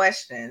great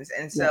questions.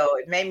 And so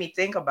it made me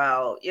think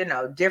about,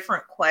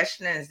 different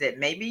questions that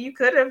maybe you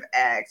could have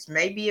asked.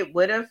 Maybe it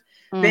would have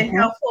been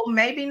helpful,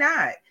 maybe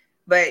not.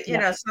 But,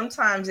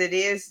 sometimes it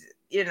is,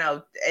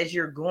 as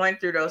you're going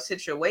through those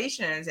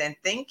situations and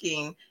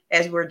thinking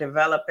as we're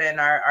developing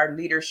our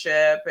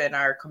leadership and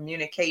our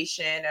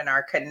communication and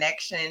our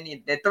connection,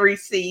 the 3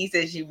 C's,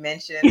 as you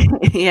mentioned,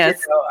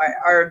 yes,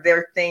 are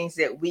there things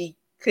that we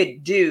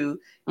could do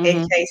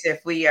in case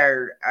if we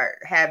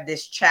have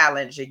this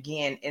challenge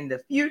again in the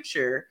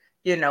future,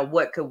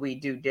 what could we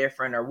do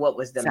different, or what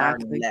was the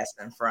learning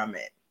lesson from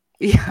it?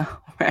 Yeah,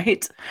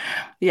 right.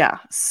 Yeah,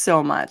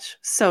 so much.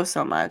 So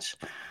much.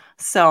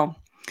 So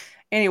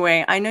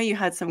Anyway, I know you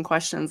had some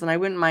questions, and I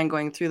wouldn't mind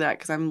going through that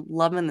because I'm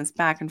loving this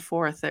back and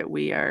forth that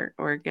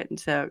we're getting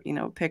to,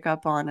 pick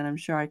up on, and I'm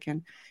sure I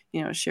can,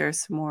 share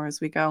some more as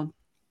we go.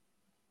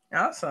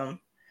 Awesome.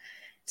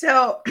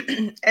 So,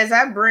 as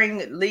I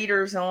bring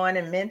leaders on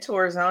and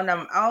mentors on,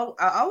 I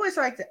always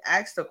like to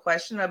ask the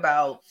question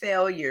about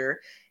failure.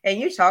 And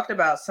you talked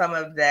about some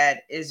of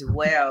that as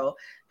well,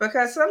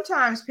 because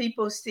sometimes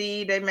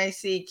they may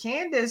see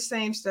Candace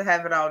seems to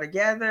have it all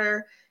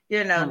together.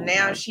 Now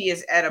God. she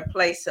is at a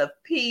place of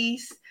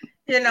peace.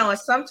 And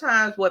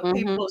sometimes what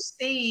people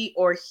see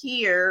or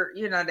hear,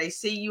 they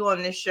see you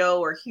on this show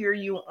or hear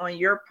you on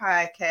your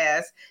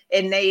podcast,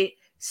 and they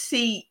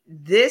see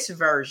this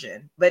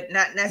version, but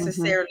not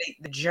necessarily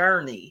the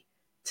journey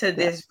to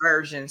this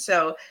version.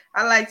 So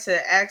I like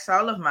to ask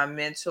all of my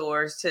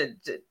mentors to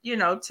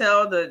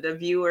tell the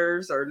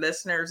viewers or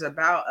listeners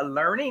about a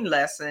learning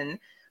lesson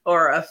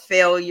or a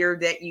failure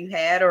that you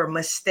had or a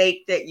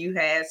mistake that you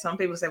had. Some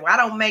people say, well, I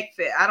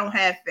don't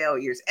have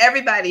failures.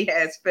 Everybody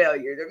has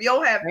failures. If you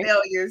don't have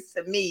failures,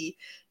 to me,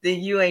 then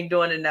you ain't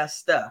doing enough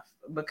stuff,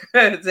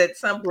 because at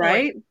some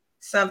point,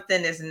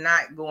 something is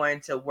not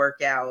going to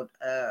work out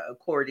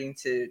according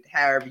to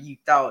however you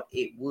thought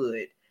it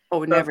would.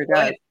 Oh, it never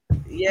does.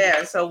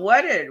 Yeah. So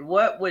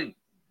what would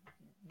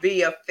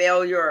be a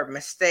failure or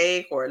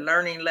mistake or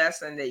learning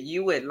lesson that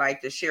you would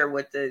like to share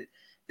with the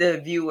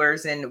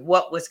viewers, and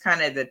what was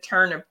kind of the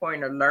turning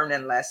point or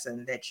learning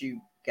lesson that you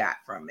got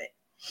from it?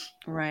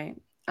 Right.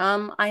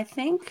 I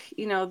think,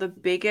 the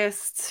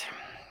biggest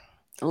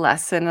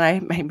lesson, and I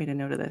made a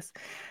note of this,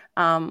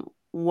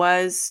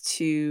 was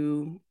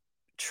to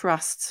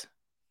trust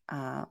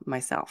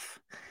myself.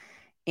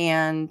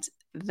 And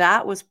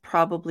that was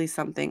probably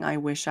something I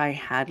wish I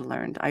had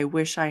learned. I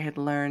wish I had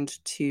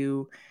learned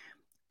to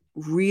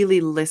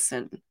really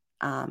listen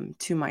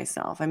to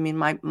myself. I mean,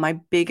 my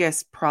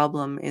biggest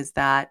problem is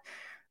that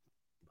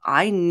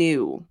I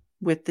knew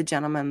with the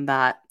gentleman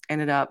that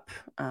ended up,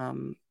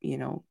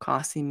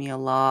 costing me a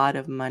lot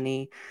of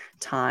money,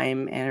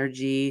 time,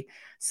 energy,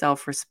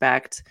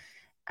 self-respect.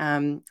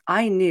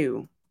 I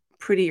knew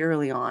pretty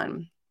early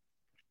on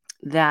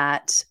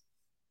that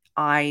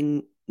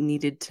I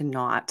needed to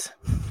not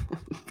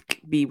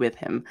be with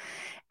him.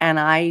 And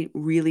I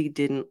really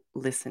didn't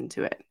listen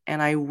to it.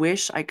 And I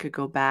wish I could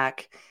go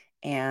back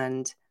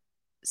and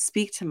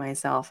speak to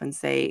myself and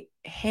say,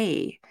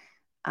 hey,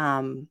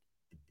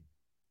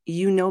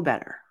 you know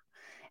better.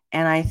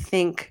 And I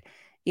think,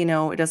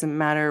 it doesn't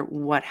matter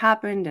what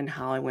happened and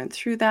how I went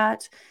through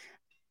that.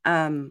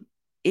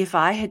 If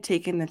I had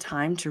taken the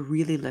time to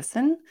really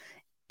listen,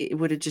 it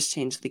would have just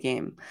changed the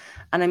game.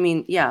 And I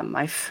mean, yeah,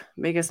 my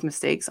biggest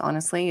mistakes,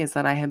 honestly, is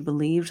that I have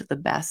believed the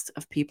best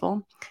of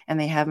people and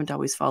they haven't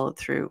always followed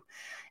through.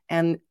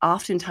 And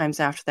oftentimes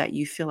after that,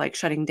 you feel like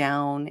shutting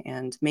down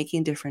and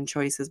making different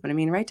choices. But I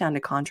mean, right down to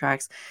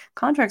contracts.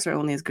 Contracts are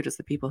only as good as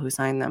the people who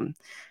sign them.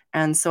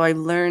 And so I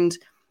learned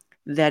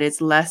that it's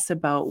less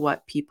about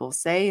what people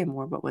say and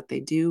more about what they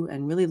do,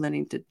 and really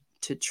learning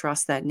to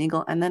trust that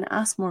niggle and then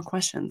ask more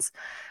questions.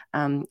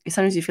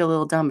 Sometimes you feel a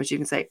little dumb, but you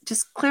can say,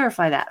 just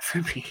clarify that for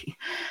me.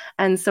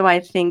 And so I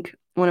think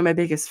one of my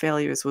biggest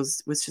failures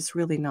was just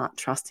really not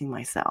trusting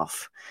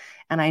myself.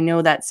 And I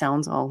know that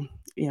sounds all,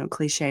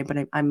 cliche,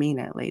 but I mean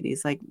it,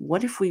 ladies. Like,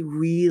 what if we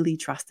really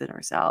trusted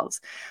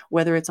ourselves,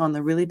 whether it's on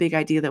the really big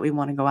idea that we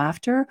want to go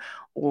after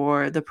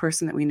or the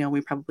person that we know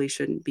we probably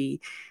shouldn't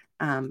be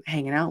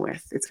hanging out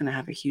with? It's going to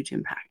have a huge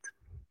impact.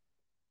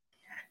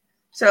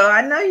 So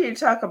I know you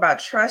talk about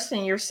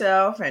trusting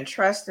yourself and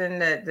trusting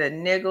the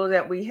niggle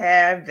that we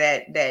have,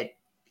 that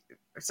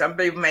some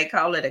people may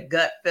call it a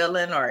gut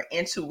feeling or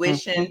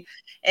intuition.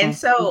 And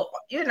so,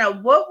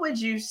 what would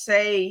you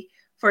say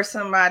for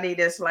somebody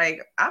that's like,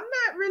 I'm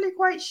not really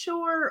quite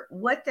sure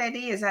what that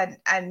is.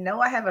 I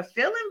know I have a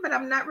feeling, but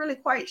I'm not really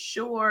quite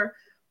sure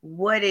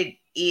what it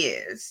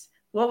is.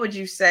 What would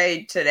you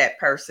say to that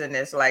person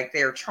that's like,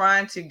 they're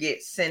trying to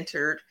get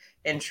centered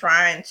and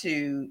trying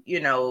to,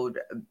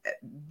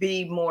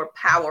 be more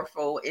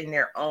powerful in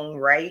their own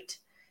right,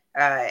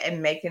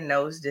 and making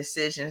those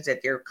decisions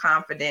that they're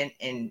confident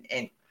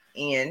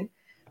in?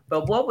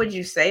 But what would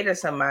you say to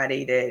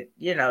somebody that,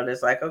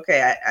 that's like,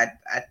 okay,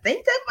 I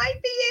think that might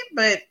be it,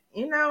 but,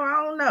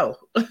 I don't know.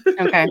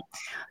 Okay.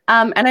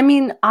 And I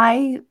mean,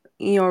 I,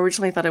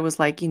 originally thought it was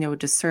like,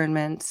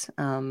 discernment.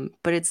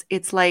 But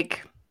it's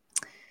like,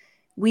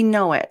 we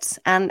know it.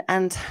 And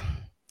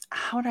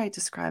how would I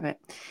describe it?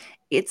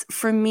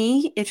 For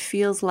me, it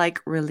feels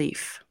like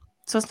relief.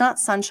 So it's not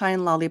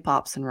sunshine,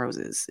 lollipops, and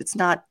roses. It's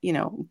not,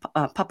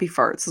 puppy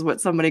farts is what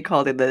somebody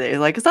called it. They're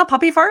like, it's not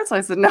puppy farts.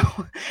 I said, no,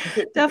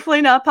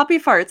 definitely not puppy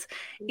farts.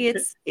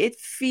 It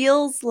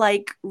feels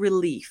like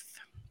relief.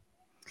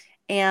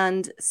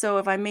 And so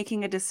if I'm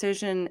making a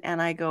decision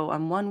and I go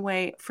on one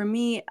way, for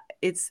me,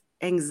 it's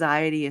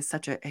anxiety is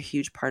such a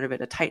huge part of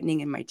it, a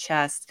tightening in my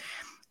chest.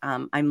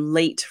 I'm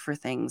late for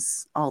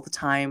things all the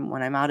time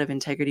when I'm out of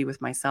integrity with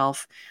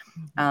myself.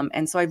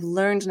 And so I've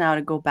learned now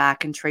to go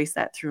back and trace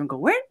that through and go,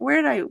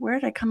 where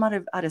did I come out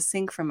of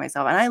sync from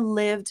myself? And I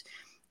lived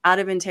out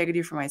of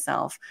integrity for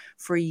myself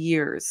for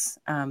years,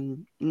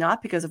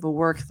 not because of a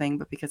work thing,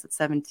 but because at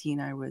 17,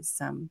 I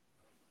was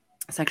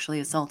sexually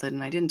assaulted,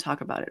 and I didn't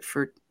talk about it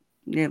for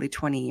nearly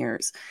 20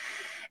 years.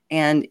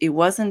 And it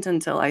wasn't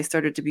until I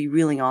started to be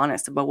really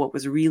honest about what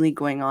was really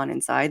going on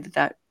inside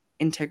that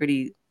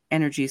integrity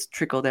energies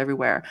trickled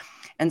everywhere.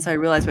 And so I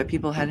realized why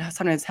people had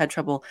sometimes had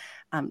trouble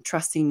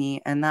trusting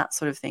me and that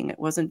sort of thing. It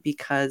wasn't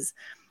because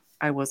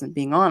I wasn't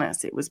being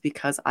honest. It was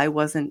because I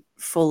wasn't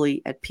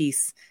fully at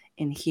peace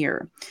in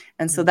here.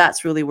 And so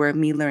that's really where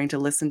me learning to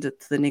listen to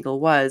the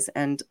niggle was.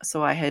 And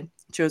so I had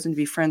chosen to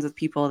be friends with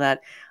people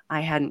that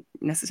I hadn't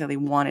necessarily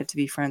wanted to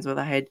be friends with.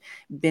 I had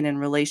been in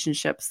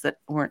relationships that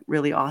weren't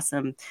really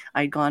awesome.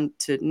 I'd gone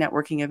to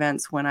networking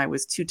events when I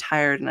was too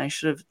tired and I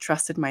should have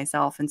trusted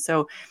myself. And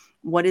so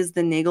what is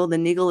the niggle? The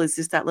niggle is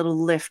just that little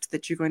lift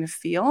that you're going to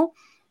feel.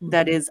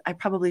 That is, I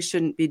probably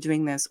shouldn't be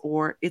doing this.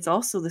 Or it's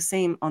also the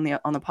same on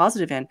the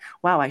positive end.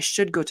 Wow, I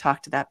should go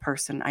talk to that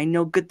person. I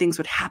know good things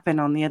would happen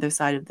on the other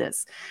side of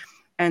this.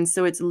 And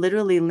so it's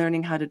literally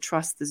learning how to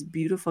trust this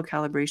beautiful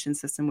calibration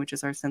system, which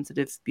is our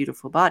sensitive,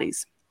 beautiful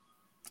bodies,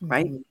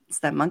 right? It's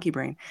that monkey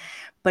brain.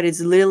 But it's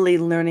literally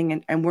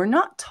learning, and we're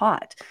not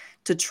taught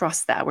to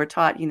trust that. We're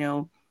taught,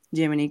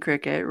 Jiminy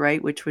Cricket,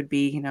 right? Which would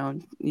be,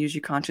 use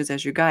your conscience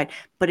as your guide.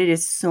 But it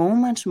is so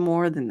much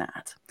more than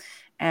that.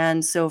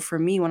 And so for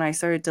me, when I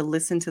started to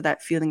listen to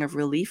that feeling of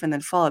relief and then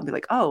follow up, be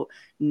like, oh,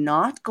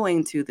 not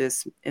going to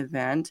this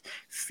event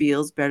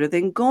feels better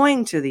than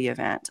going to the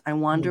event. I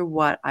wonder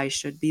what I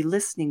should be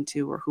listening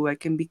to or who I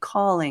can be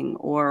calling,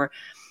 or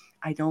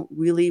I don't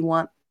really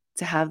want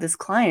to have this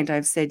client.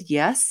 I've said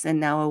yes. And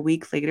now a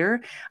week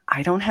later,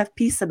 I don't have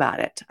peace about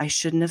it. I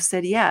shouldn't have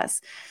said yes.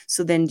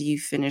 So then do you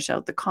finish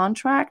out the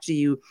contract? Do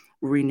you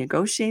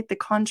renegotiate the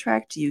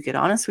contract? Do you get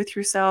honest with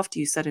yourself? Do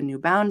you set a new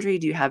boundary?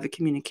 Do you have a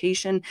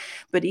communication?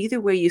 But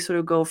either way, you sort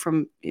of go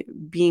from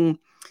being,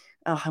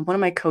 one of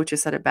my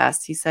coaches said it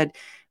best. He said,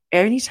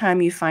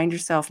 anytime you find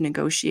yourself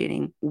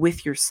negotiating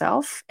with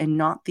yourself and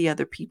not the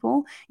other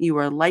people, you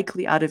are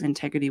likely out of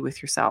integrity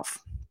with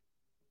yourself.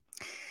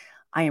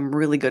 I am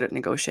really good at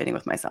negotiating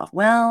with myself.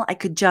 Well, I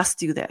could just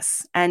do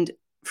this. And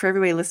for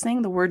everybody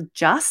listening, the word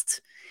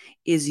just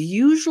is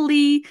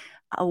usually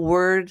a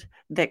word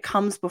that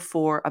comes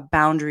before a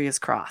boundary is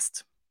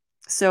crossed.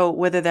 So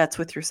whether that's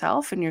with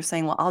yourself and you're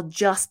saying, well, I'll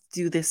just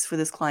do this for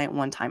this client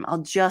one time.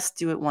 I'll just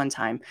do it one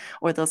time.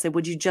 Or they'll say,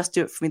 would you just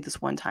do it for me this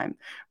one time?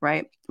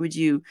 Right?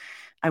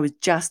 I was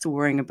just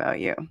worrying about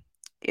you.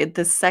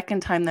 The second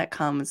time that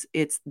comes,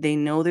 they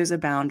know there's a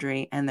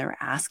boundary and they're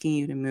asking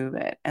you to move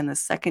it. And the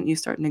second you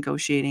start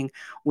negotiating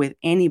with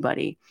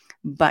anybody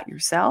but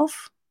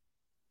yourself,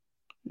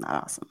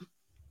 not awesome.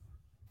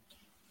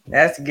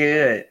 That's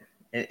good.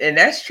 And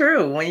that's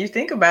true. When you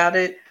think about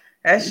it,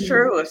 that's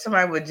true. If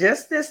somebody would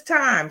just this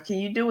time, can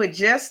you do it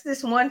just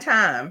this one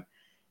time?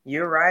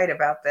 You're right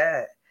about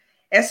that.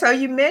 And so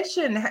you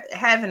mentioned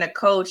having a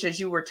coach as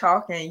you were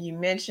talking. You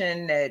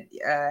mentioned that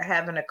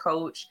having a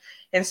coach.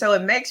 And so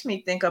it makes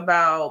me think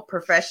about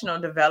professional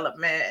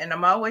development. And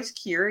I'm always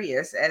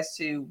curious as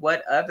to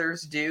what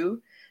others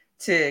do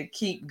to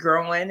keep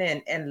growing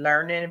and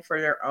learning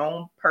for their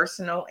own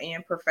personal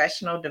and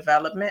professional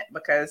development.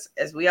 Because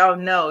as we all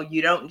know,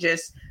 you don't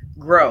just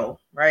grow,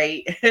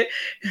 right?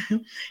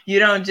 You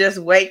don't just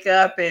wake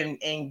up and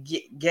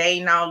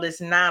gain all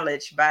this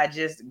knowledge by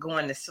just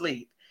going to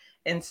sleep.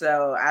 And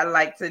so I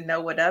like to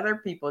know what other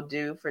people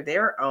do for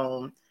their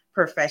own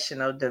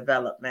professional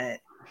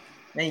development.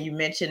 And you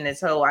mentioned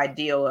this whole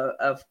idea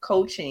of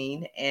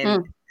coaching.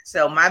 And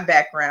so my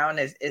background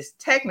is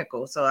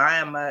technical. So I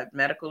am a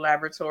medical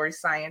laboratory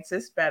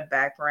scientist by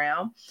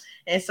background.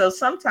 And so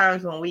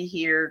sometimes when we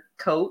hear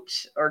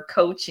coach or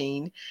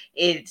coaching,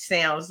 it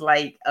sounds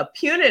like a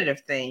punitive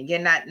thing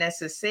and not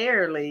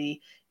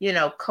necessarily,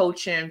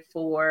 coaching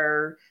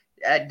for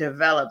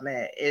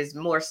development. Is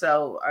more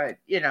so,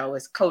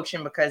 it's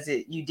coaching because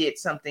you did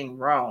something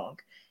wrong.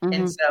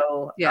 And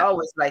so I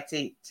always like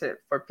to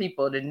for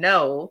people to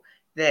know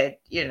that,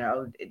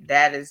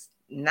 that is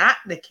not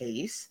the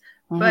case.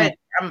 But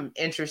I'm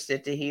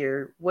interested to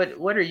hear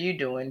what are you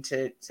doing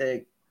to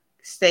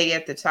stay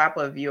at the top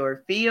of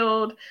your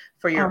field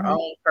for your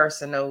own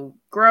personal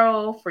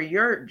growth, for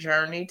your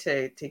journey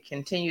to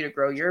continue to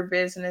grow your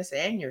business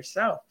and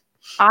yourself?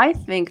 I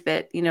think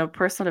that,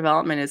 personal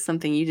development is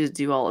something you just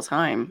do all the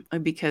time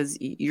because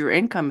your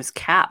income is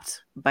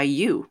capped by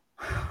you.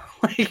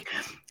 Like,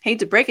 hate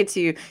to break it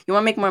to you. You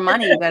want to make more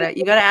money, you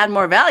gotta add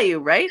more value,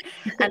 right?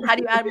 And how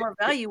do you add more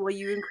value? Well,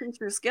 you increase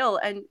your skill.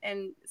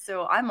 And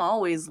so I'm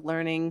always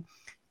learning,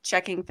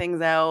 checking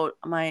things out.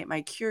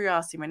 My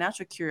curiosity, my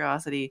natural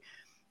curiosity.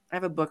 I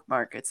have a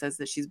bookmark. It says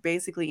that she's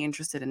basically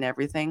interested in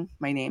everything.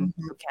 My name,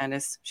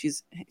 Candace.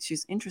 She's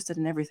interested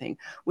in everything,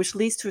 which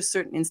leads to a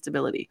certain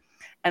instability.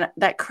 And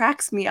that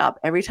cracks me up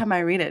every time I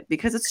read it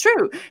because it's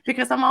true.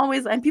 Because I'm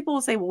always, and people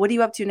will say, well, what are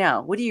you up to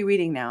now? What are you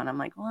reading now? And I'm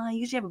like, well, I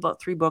usually have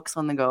about 3 books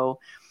on the go.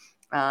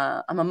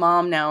 I'm a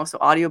mom now, so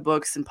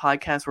audiobooks and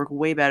podcasts work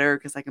way better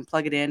because I can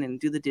plug it in and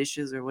do the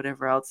dishes or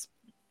whatever else.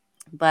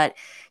 But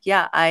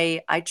yeah,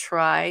 I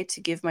try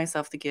to give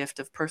myself the gift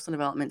of personal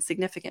development,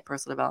 significant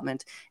personal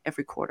development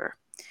every quarter.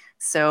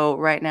 So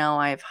right now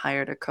I've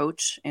hired a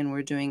coach and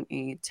we're doing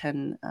a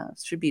 10,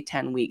 should be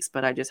 10 weeks,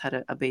 but I just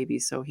had a baby.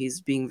 So he's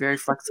being very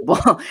flexible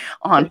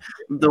on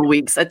the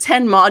weeks, a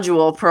 10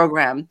 module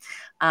program.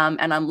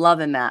 And I'm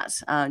loving that.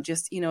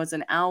 Just, it's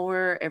an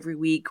hour every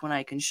week when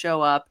I can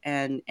show up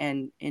and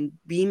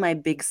be my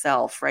big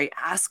self, right?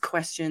 Ask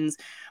questions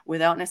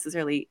without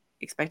necessarily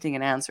expecting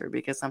an answer,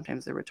 because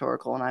sometimes they're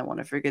rhetorical and I want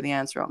to figure the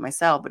answer out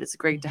myself, but it's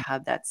great to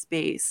have that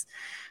space.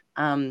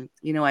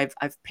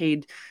 I've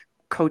paid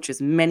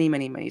coaches many,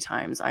 many, many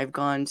times. I've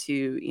gone to,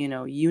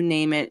 you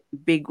name it,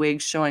 big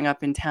wigs showing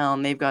up in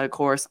town. They've got a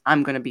course.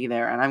 I'm going to be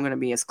there and I'm going to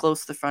be as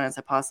close to the front as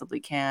I possibly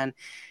can.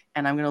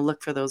 And I'm going to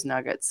look for those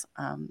nuggets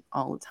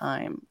all the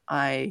time.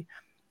 I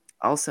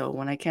also,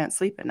 when I can't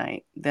sleep at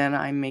night, then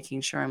I'm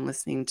making sure I'm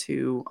listening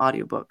to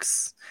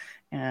audiobooks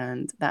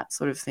and that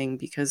sort of thing,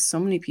 because so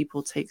many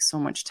people take so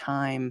much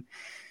time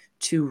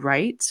to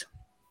write.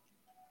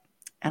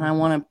 And I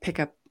want to pick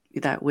up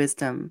that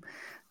wisdom.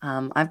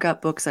 I've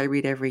got books I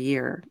read every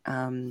year,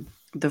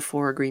 The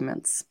 4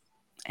 Agreements,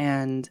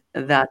 and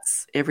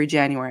that's every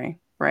January,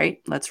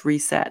 right? Let's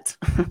reset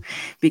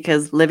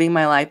because living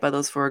my life by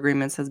those 4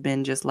 agreements has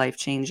been just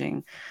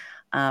life-changing.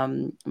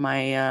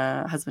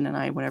 My husband and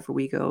I, whenever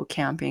we go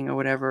camping or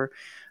whatever,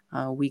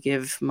 we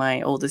give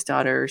my oldest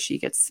daughter, she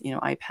gets,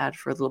 iPad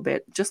for a little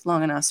bit, just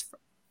long enough for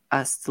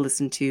us to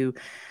listen to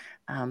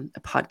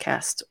a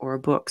podcast or a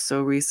book.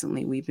 So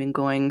recently we've been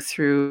going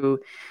through,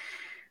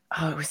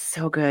 it was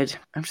so good.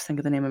 I'm just thinking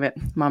of the name of it.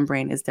 Mom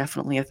brain is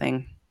definitely a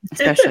thing,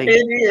 especially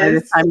at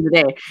this time of the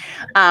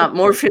day.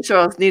 More fish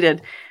oils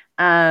needed.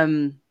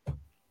 One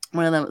of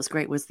them that was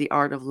great was The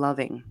Art of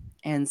Loving.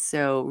 And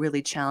so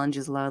really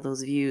challenges a lot of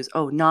those views.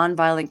 Oh,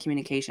 nonviolent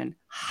communication.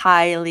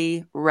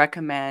 Highly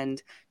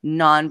recommend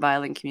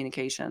nonviolent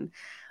communication.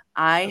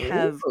 I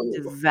have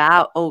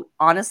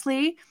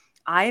honestly,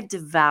 I've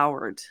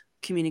devoured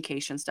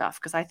communication stuff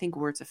because I think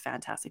words are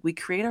fantastic. We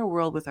create our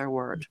world with our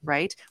word,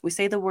 right? We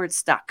say the word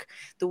stuck.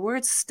 The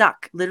word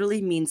stuck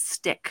literally means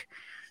stick.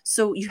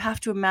 So you have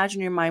to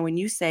imagine in your mind when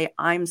you say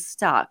I'm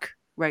stuck,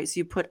 right? So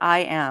you put I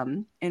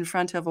am in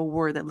front of a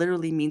word that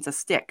literally means a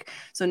stick.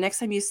 So next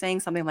time you're saying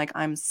something like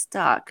I'm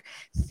stuck,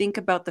 think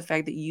about the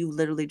fact that you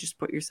literally just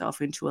put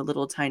yourself into a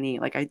little tiny,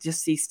 like I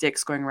just see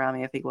sticks going around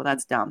me. I think, well,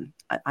 that's dumb.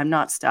 I'm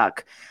not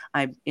stuck.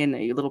 I'm in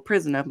a little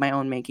prison of my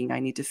own making.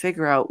 I need to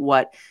figure out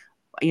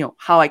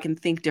how I can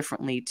think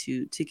differently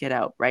to get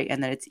out, right?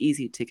 And that it's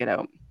easy to get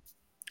out.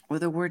 Or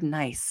the word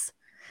nice.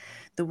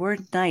 The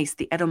word nice,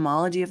 the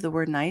etymology of the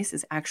word nice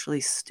is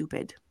actually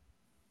stupid.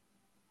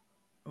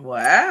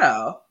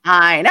 Wow.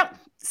 I know.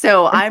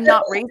 So I'm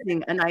not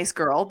raising a nice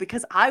girl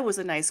because I was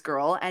a nice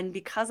girl. And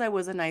because I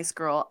was a nice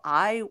girl,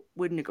 I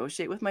would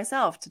negotiate with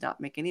myself to not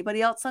make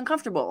anybody else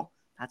uncomfortable.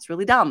 That's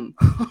really dumb.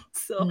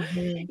 So,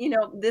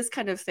 this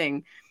kind of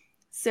thing.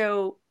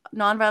 So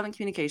nonviolent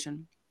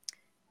communication,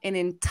 an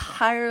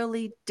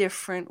entirely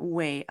different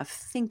way of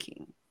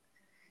thinking,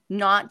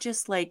 not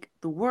just like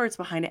the words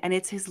behind it. And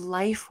it's his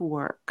life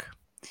work.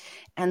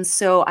 And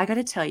so I got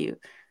to tell you,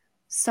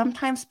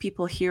 sometimes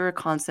people hear a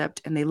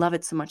concept and they love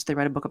it so much they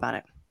write a book about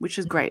it, which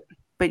is great.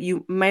 But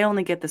you may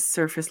only get the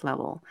surface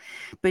level.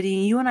 But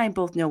you and I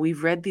both know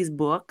we've read these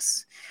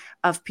books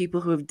of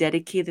people who have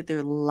dedicated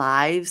their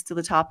lives to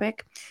the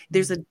topic.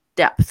 There's a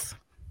depth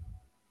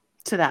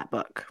to that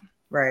book.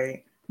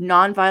 Right.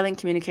 Nonviolent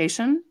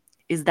communication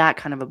is that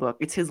kind of a book.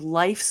 It's his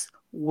life's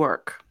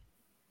work.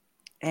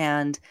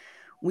 And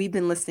we've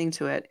been listening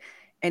to it.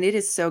 And it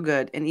is so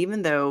good. And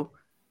even though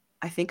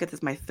I think it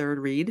is my 3rd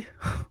read,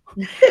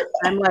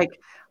 I'm like,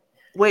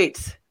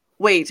 wait,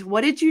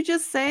 what did you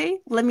just say?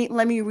 Let me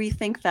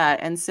rethink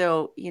that. And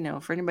so,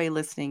 for anybody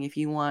listening, if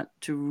you want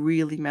to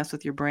really mess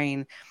with your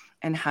brain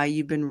and how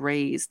you've been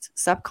raised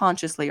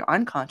subconsciously or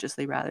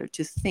unconsciously rather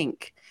to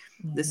think,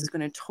 this is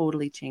going to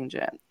totally change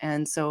it.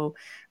 And so,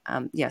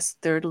 yes,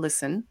 3rd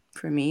listen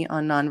for me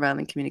on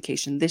nonviolent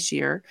communication this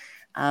year.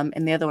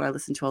 And the other one I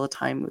listen to all the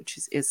time, which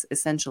is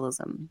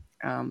essentialism,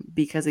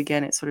 because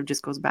again, it sort of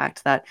just goes back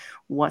to that,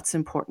 what's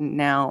important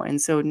now. And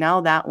so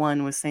now that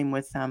one was same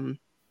with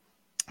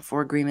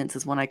 4 Agreements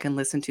is one I can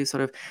listen to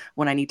sort of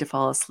when I need to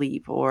fall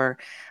asleep or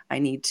I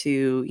need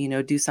to,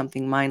 do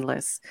something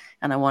mindless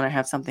and I want to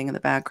have something in the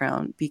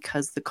background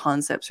because the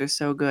concepts are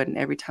so good. And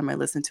every time I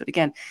listen to it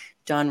again,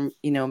 John,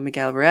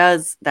 Miguel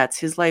Ruiz, that's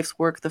his life's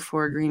work, the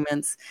 4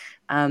 Agreements,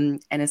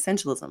 and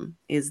Essentialism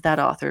is that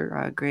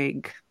author,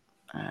 Greg,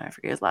 I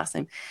forget his last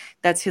name.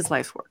 That's his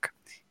life's work.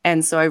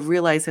 And so I've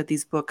realized that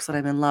these books that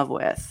I'm in love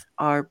with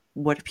are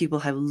what people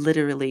have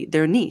literally,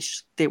 their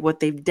niche, what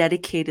they've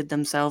dedicated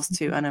themselves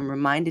to. And I'm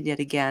reminded yet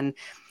again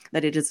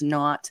that it is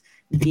not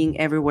being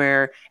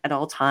everywhere at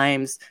all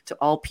times to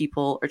all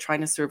people or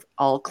trying to serve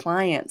all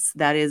clients.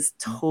 That is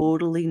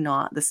totally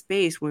not the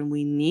space. When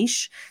we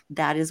niche,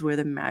 that is where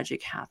the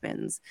magic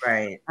happens.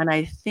 Right. And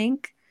I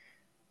think,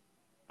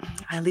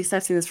 at least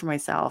I've seen this for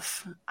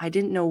myself, I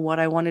didn't know what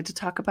I wanted to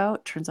talk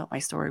about. Turns out my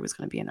story was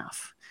going to be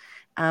enough.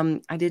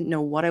 I didn't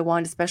know what I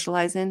wanted to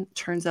specialize in.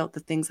 Turns out the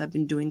things I've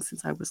been doing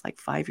since I was like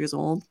 5 years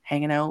old,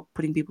 hanging out,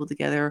 putting people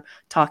together,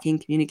 talking,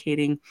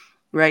 communicating,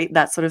 right?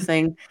 That sort of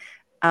thing,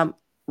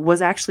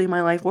 was actually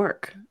my life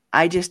work.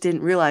 I just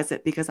didn't realize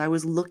it because I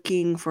was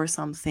looking for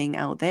something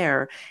out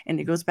there. And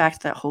it goes back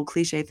to that whole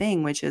cliche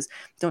thing, which is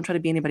don't try to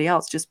be anybody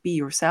else. Just be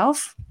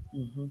yourself.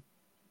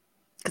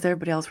 Because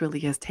everybody else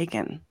really is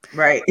taken.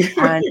 Right.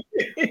 And,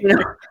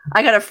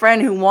 I got a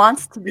friend who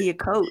wants to be a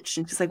coach.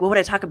 And she's like, what would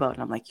I talk about?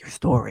 And I'm like, your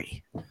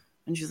story.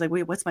 And she's like,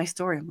 wait, what's my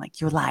story? I'm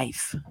like, your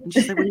life. And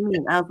she's like, what do you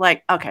mean? I was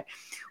like, okay,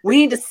 we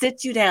need to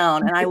sit you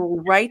down and I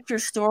will write your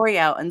story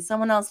out and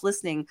someone else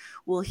listening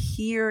will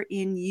hear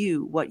in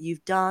you what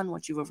you've done,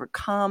 what you've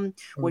overcome,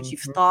 what you've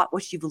thought,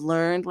 what you've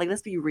learned. Like,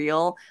 let's be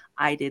real.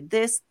 I did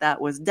this.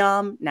 That was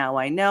dumb. Now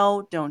I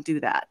know. Don't do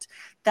that.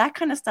 That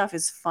kind of stuff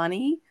is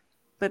funny,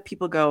 but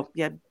people go,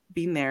 yeah,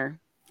 been there,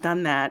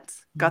 done that,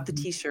 got the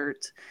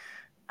t-shirt.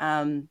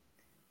 And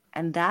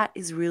that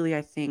is really,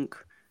 I think,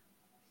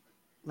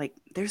 like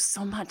there's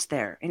so much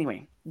there.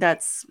 Anyway,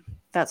 that's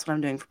what I'm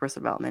doing for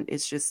personal development.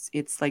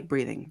 It's like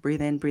breathing,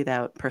 breathe in, breathe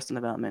out,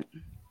 personal development.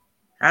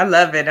 I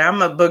love it.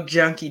 I'm a book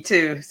junkie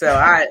too. So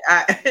I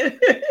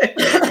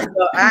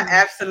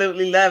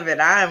absolutely love it.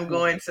 I am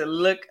going to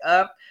look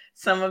up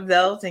some of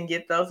those and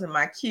get those in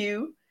my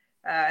queue.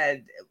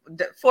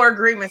 4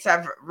 Agreements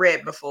I've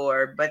read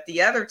before, but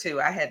the other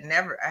 2 I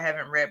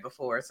haven't read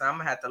before. So I'm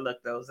gonna have to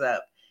look those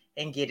up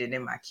and get it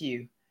in my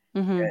queue.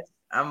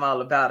 I'm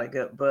all about a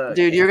good book.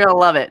 Dude, you're going to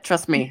love it.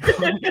 Trust me.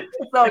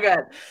 So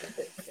good.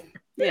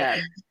 Yeah.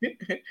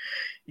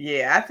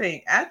 Yeah, I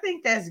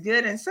think that's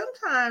good. And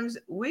sometimes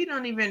we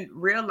don't even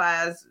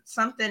realize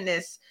something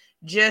that's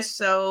just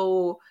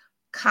so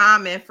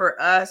common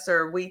for us,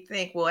 or we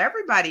think, well,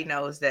 everybody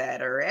knows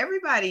that, or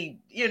everybody,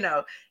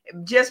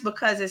 just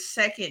because it's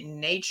second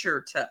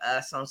nature to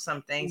us on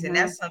some things. And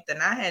that's something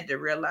I had to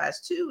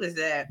realize too, is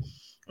that,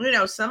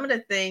 some of the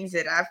things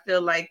that I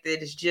feel like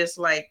that is just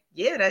like,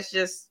 yeah, that's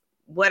just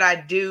what I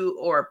do,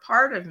 or a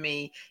part of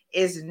me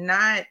is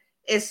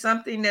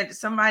something that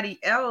somebody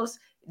else,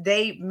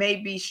 they may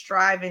be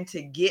striving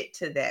to get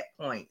to that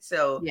point.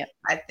 So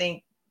I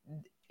think,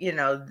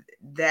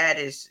 that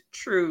is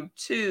true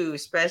too,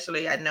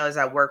 especially I know as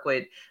I work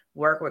with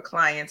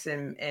clients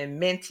and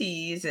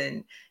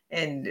mentees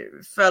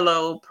and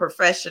fellow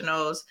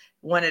professionals,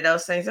 one of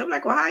those things, I'm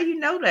like, well, how you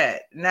know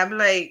that? And I'm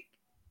like,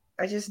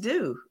 I just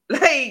do.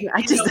 Like,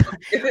 I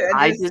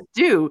just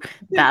do.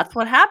 That's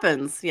what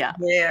happens. Yeah.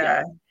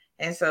 Yeah.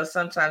 And so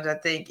sometimes I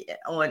think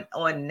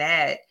on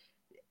that,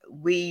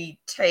 we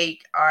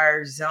take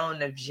our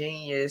zone of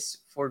genius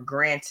for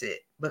granted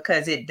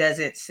because it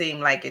doesn't seem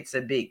like it's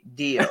a big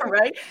deal.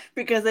 Right?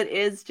 Because it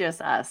is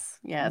just us.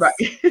 Yes.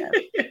 Right.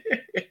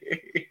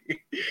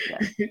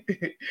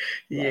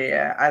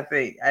 Yeah. I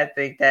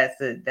think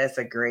that's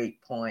a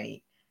great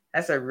point.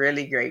 That's a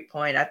really great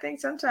point. I think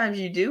sometimes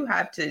you do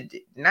have to,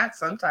 not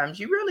sometimes,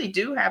 you really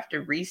do have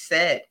to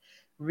reset,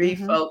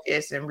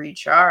 refocus, and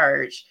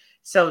recharge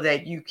so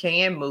that you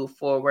can move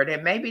forward.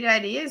 And maybe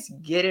that is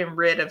getting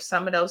rid of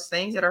some of those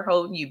things that are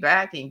holding you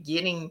back and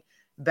getting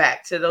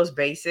back to those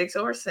basics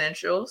or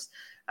essentials,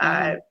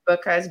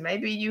 because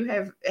maybe you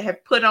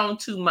have put on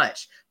too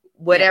much,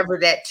 whatever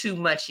that too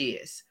much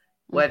is,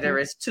 whether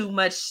it's too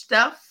much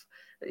stuff,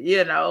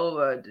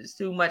 there's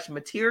too much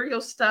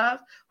material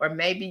stuff, or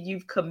maybe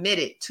you've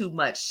committed too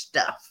much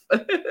stuff.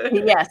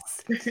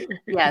 Yes.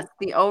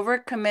 The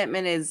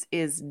overcommitment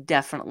is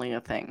definitely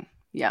a thing.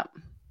 Yeah.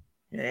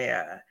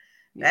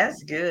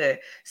 That's good.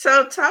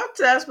 So talk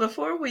to us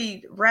before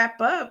we wrap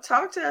up.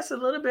 Talk to us a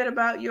little bit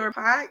about your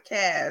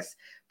podcast,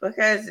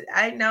 because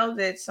I know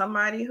that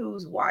somebody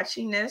who's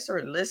watching this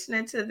or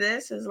listening to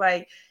this is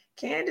like,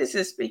 Candace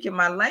is speaking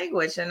my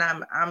language, and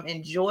I'm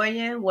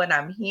enjoying what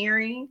I'm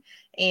hearing,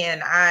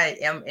 and I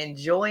am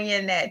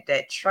enjoying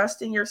that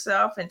trust in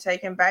yourself and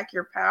taking back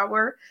your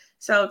power.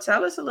 So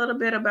tell us a little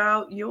bit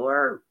about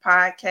your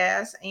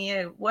podcast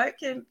and what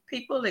can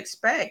people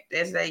expect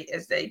as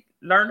they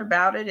learn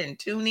about it and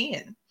tune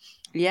in.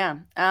 Yeah.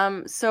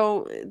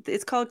 So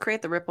it's called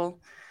Create the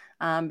Ripple.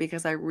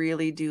 Because I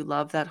really do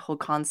love that whole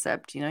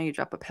concept. You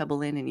drop a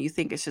pebble in and you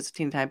think it's just a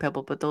teeny tiny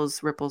pebble, but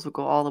those ripples will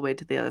go all the way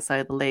to the other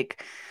side of the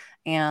lake.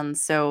 And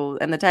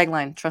the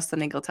tagline, trust the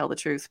niggle, tell the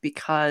truth,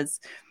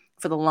 because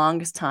for the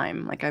longest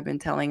time, like I've been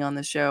telling on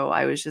the show,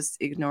 I was just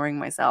ignoring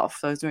myself.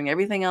 So I was doing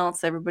everything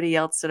else everybody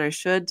else said I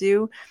should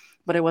do,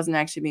 but it wasn't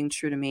actually being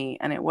true to me.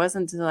 And it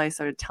wasn't until I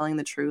started telling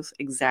the truth,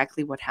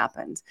 exactly what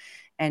happened,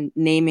 and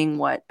naming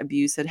what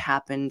abuse had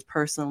happened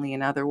personally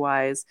and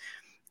otherwise.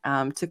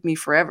 Took me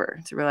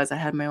forever to realize I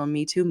had my own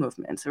Me Too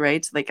movement,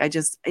 right? Like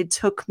it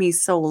took me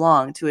so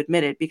long to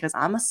admit it because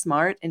I'm a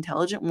smart,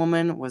 intelligent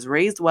woman, was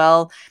raised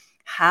well.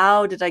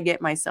 How did I get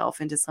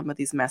myself into some of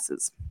these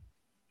messes?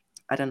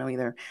 I don't know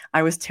either.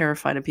 I was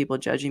terrified of people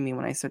judging me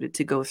when I started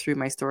to go through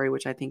my story,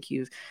 which I think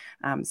you've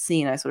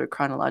seen. I sort of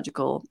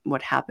chronological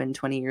what happened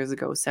 20 years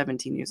ago,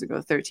 17 years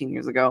ago, 13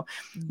 years ago,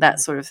 that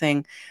sort of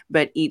thing.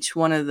 But each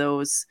one of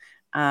those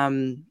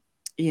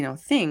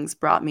things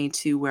brought me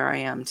to where I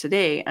am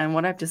today. And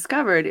what I've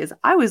discovered is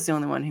I was the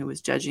only one who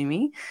was judging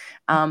me.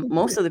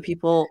 Most of the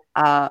people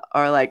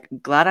are like,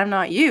 glad I'm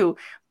not you.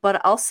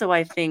 But also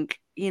I think,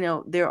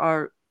 there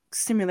are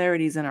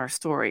similarities in our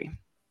story.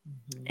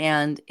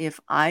 And if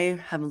I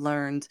have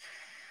learned,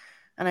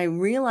 and I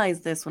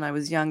realized this when I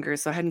was younger,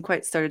 so I hadn't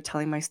quite started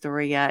telling my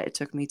story yet. It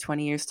took me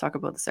 20 years to talk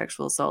about the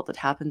sexual assault that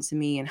happened to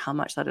me and how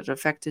much that had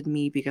affected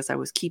me because I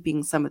was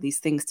keeping some of these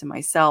things to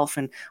myself.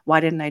 And why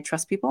didn't I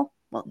trust people?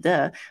 Well,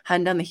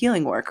 hadn't done the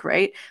healing work,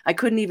 right? I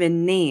couldn't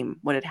even name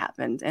what had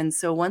happened. And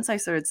so once I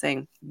started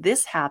saying,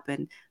 this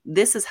happened,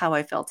 this is how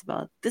I felt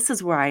about it, this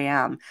is where I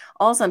am,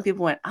 all of a sudden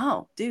people went,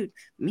 oh, dude,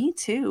 me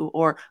too.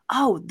 Or,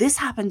 oh, this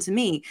happened to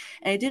me.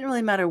 And it didn't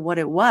really matter what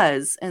it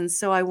was. And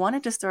so I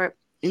wanted to start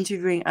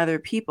interviewing other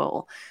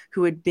people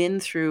who had been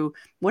through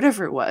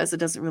whatever it was, it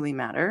doesn't really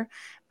matter,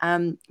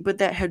 but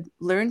that had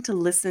learned to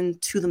listen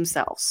to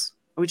themselves,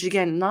 which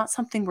again, not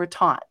something we're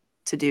taught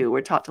to do.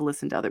 We're taught to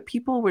listen to other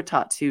people. We're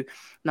taught to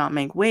not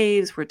make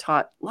waves. We're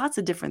taught lots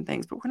of different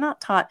things, but we're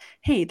not taught,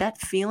 hey, that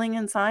feeling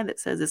inside that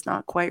says it's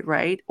not quite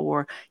right,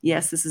 or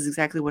yes, this is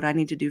exactly what I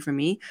need to do for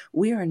me.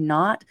 We are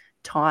not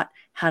taught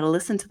how to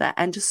listen to that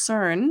and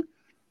discern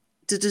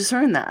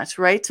that,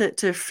 right?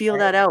 To feel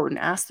that out and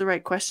ask the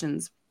right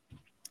questions.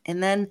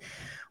 And then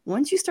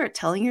once you start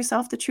telling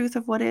yourself the truth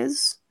of what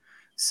is,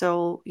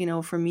 so,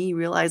 for me,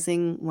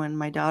 realizing when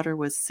my daughter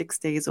was 6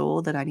 days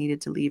old that I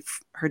needed to leave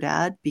her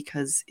dad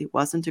because it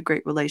wasn't a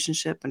great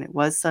relationship and it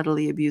was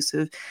subtly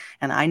abusive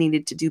and I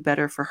needed to do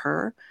better for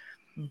her,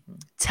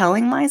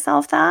 telling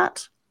myself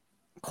that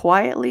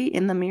quietly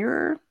in the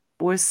mirror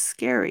was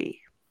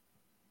scary.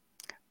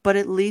 But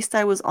at least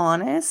I was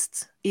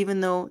honest,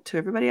 even though to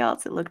everybody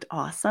else it looked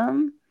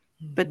awesome.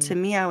 But to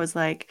me, I was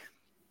like,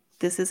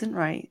 this isn't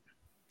right.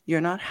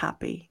 You're not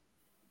happy.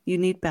 You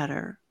need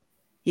better.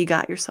 You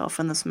got yourself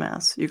in this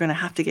mess. You're going to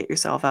have to get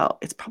yourself out.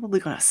 It's probably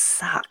going to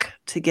suck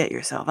to get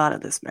yourself out of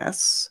this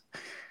mess.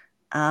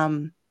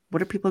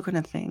 What are people going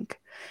to think?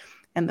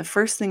 And the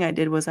first thing I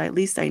did was at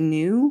least I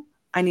knew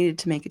I needed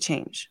to make a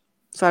change.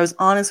 So I was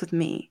honest with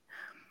me.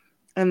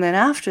 And then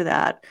after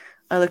that,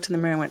 I looked in the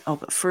mirror and went, oh,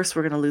 but first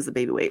we're going to lose the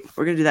baby weight.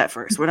 We're going to do that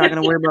first. We're not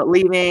going to worry about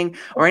leaving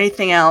or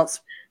anything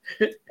else.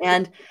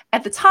 And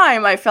at the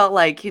time, I felt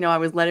like, I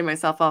was letting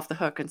myself off the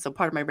hook. And so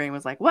part of my brain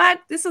was like, what?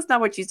 This is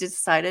not what you just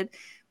decided.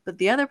 But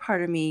the other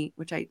part of me,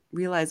 which I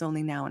realize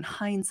only now in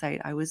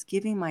hindsight, I was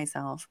giving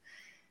myself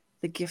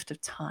the gift of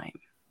time.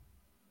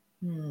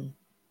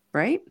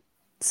 Right?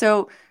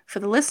 So for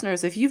the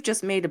listeners, if you've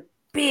just made a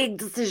big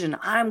decision,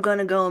 I'm going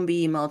to go and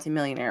be a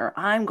multimillionaire, or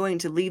I'm going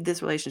to leave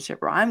this relationship,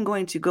 or I'm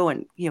going to go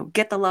and,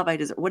 get the love I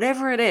deserve,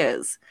 whatever it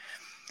is,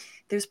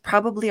 there's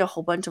probably a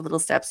whole bunch of little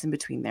steps in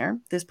between there.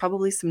 There's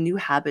probably some new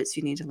habits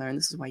you need to learn.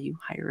 This is why you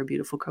hire a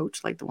beautiful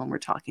coach like the one we're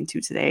talking to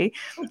today,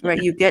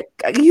 right? It's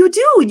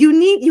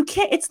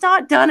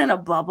not done in a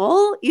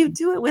bubble. You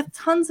do it with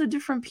tons of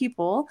different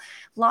people,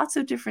 lots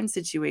of different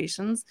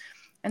situations.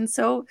 And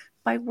so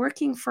by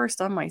working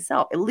first on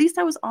myself, at least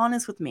I was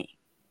honest with me,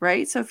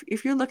 right? So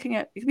if you're looking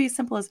at, it could be as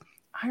simple as,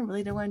 I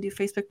really don't want to do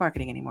Facebook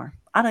marketing anymore.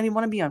 I don't even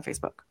want to be on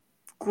Facebook.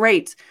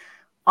 Great.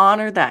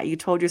 Honor that. You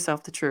told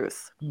yourself the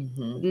truth.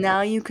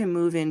 Now you can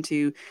move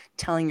into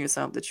telling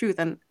yourself the truth.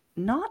 And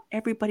not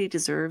everybody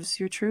deserves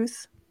your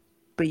truth,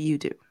 but you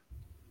do.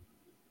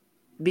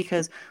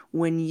 Because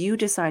when you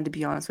decide to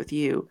be honest with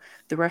you,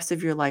 the rest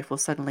of your life will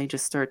suddenly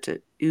just start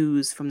to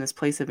ooze from this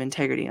place of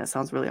integrity. That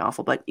sounds really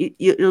awful, but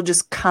it'll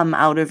just come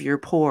out of your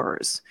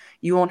pores.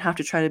 You won't have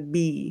to try to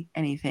be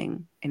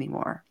anything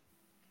anymore.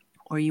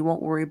 Or you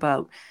won't worry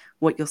about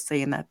what you'll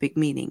say in that big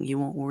meeting. You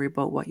won't worry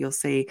about what you'll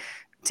say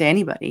to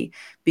anybody,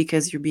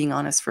 because you're being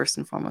honest first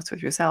and foremost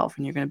with yourself,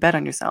 and you're going to bet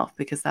on yourself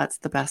because that's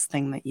the best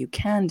thing that you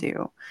can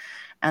do.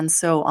 And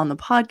so on the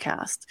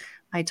podcast,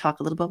 I talk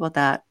a little bit about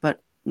that,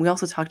 but we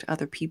also talk to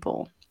other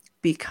people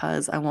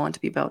because I want it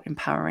to be about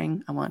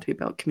empowering. I want it to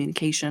be about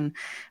communication.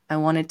 I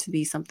want it to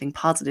be something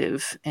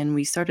positive. And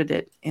we started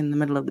it in the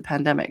middle of the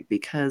pandemic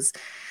because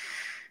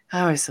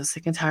I was so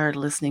sick and tired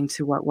of listening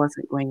to what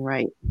wasn't going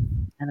right.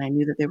 And I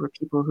knew that there were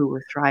people who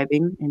were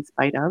thriving in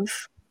spite of,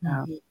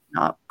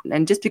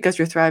 and just because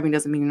you're thriving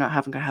doesn't mean you're not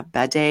going to have a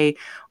bad day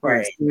or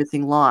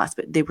experiencing loss,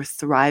 but they were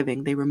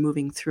thriving. They were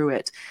moving through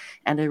it.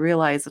 And I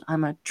realized that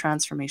I'm a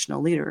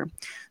transformational leader.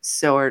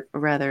 So, or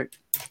rather,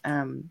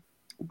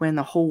 when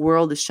the whole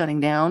world is shutting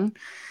down,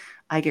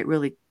 I get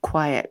really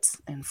quiet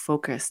and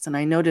focused. And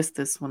I noticed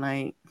this when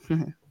I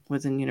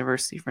was in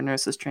university for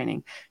nurses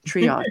training.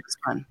 Triage was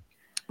fun.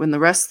 When the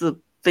rest of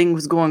the thing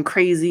was going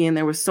crazy and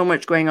there was so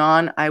much going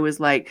on, I was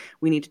like,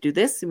 we need to do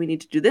this and we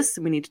need to do this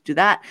and we need to do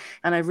that.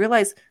 And I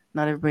realized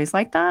not everybody's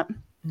like that.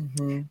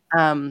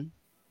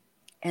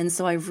 And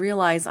so I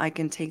realized I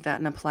can take that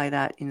and apply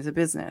that into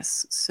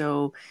business.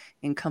 So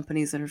in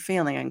companies that are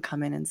failing, I can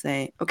come in and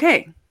say,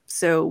 okay,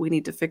 so we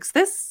need to fix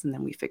this, and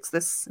then we fix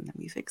this, and then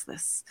we fix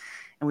this.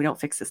 And we don't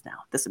fix this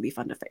now. This would be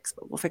fun to fix,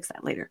 but we'll fix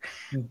that later.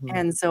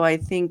 And so I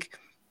think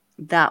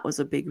that was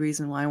a big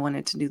reason why I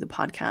wanted to do the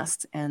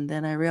podcast. And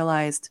then I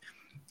realized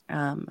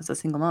as a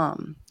single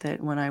mom,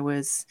 that when I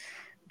was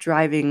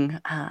driving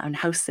and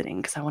house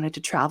sitting, because I wanted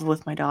to travel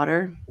with my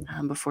daughter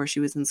before she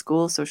was in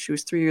school. So she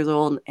was 3 years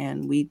old,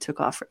 and we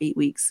took off for 8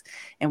 weeks,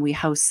 and we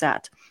house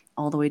sat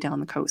all the way down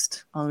the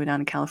coast, all the way down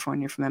to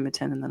California from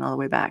Edmonton, and then all the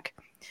way back.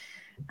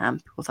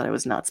 People thought I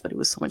was nuts, but it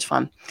was so much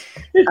fun.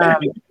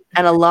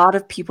 And a lot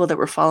of people that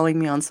were following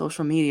me on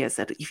social media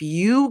said, if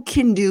you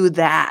can do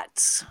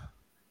that,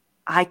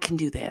 I can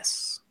do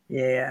this.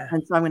 Yeah.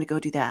 And so I'm going to go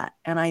do that.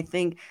 And I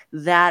think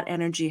that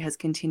energy has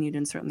continued,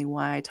 and certainly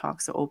why I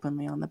talk so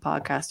openly on the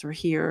podcast or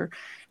here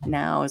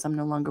now is I'm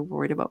no longer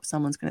worried about what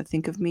someone's going to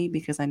think of me,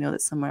 because I know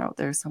that somewhere out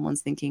there,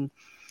 someone's thinking,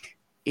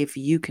 if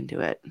you can do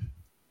it,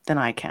 then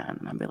I can.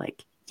 And I'll be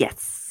like,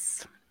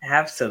 yes.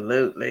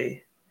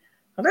 Absolutely.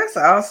 Well, that's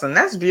awesome.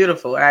 That's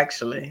beautiful,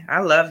 actually. I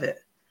love it.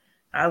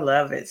 I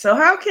love it. So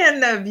how can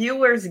the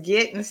viewers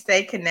get and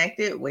stay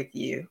connected with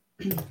you?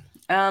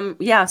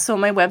 So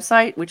my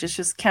website, which is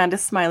just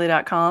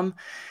CandiceSmiley.com,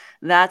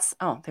 that's,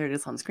 there it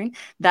is on the screen.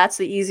 That's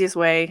the easiest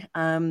way.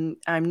 I'm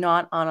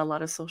not on a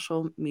lot of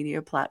social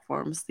media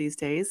platforms these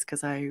days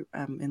because I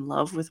am in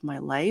love with my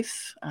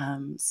life.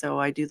 So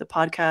I do the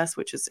podcast,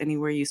 which is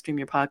anywhere you stream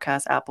your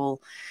podcast,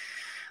 Apple,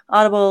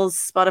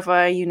 Audibles,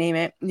 Spotify, you name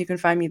it. You can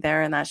find me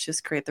there, and that's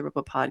just Create the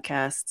Ripple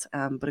Podcast.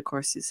 But of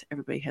course,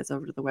 everybody heads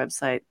over to the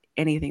website,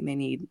 anything they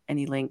need,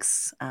 any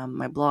links.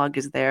 My blog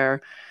is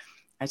there.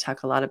 I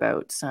talk a lot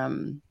about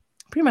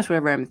pretty much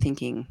whatever I'm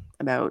thinking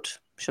about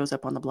shows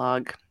up on the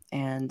blog.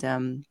 And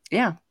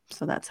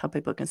so that's how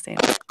people can stay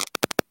on.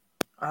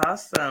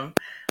 Awesome.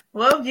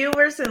 Well,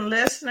 viewers and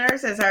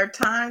listeners, as our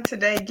time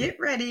today get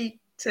ready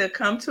to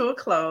come to a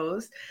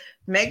close,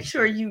 make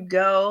sure you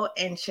go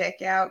and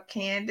check out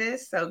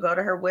Candice. So go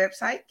to her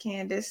website,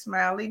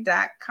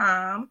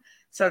 CandiceSmiley.com,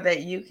 so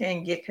that you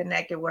can get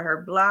connected with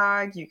her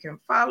blog. You can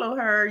follow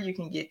her. You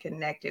can get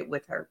connected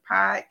with her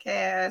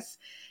podcast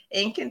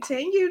and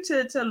continue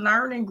to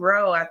learn and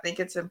grow. I think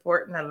it's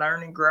important to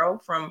learn and grow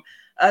from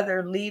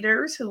other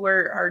leaders who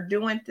are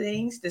doing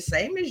things the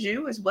same as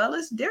you, as well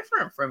as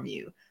different from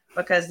you,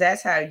 because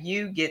that's how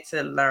you get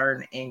to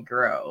learn and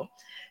grow.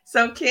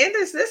 So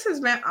Candice, this has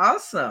been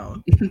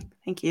awesome.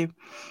 Thank you.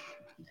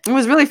 It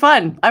was really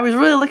fun. I was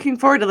really looking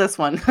forward to this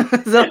one.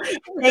 So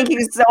thank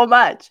you so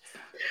much.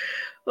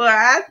 Well,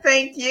 I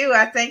thank you.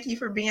 I thank you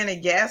for being a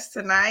guest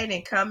tonight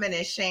and coming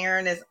and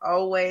sharing. As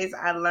always,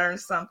 I learned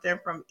something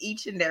from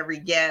each and every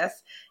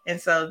guest. And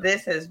so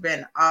this has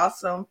been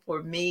awesome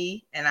for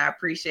me. And I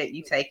appreciate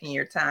you taking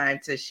your time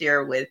to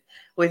share with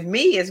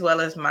me, as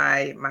well as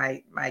my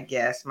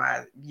guests,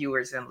 my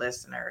viewers and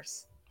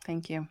listeners.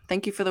 Thank you.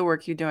 Thank you for the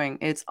work you're doing.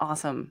 It's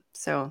awesome.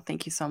 So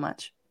thank you so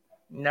much.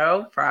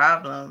 No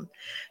problem.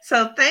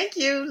 So thank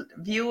you,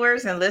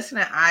 viewers and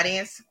listening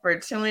audience, for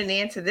tuning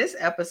in to this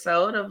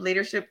episode of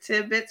Leadership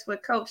Tidbits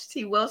with Coach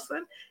T.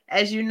 Wilson.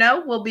 As you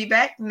know, we'll be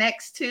back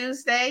next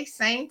Tuesday,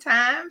 same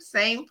time,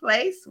 same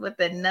place, with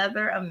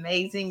another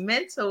amazing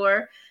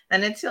mentor.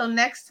 And until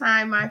next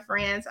time, my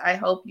friends, I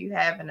hope you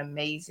have an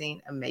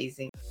amazing,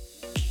 amazing.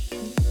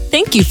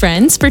 Thank you,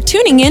 friends, for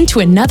tuning in to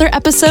another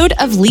episode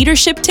of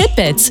Leadership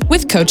Tidbits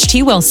with Coach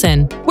T.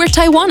 Wilson, where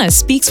Taiwana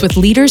speaks with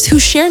leaders who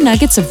share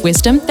nuggets of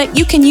wisdom that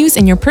you can use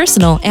in your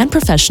personal and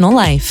professional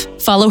life.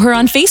 Follow her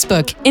on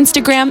Facebook,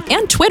 Instagram,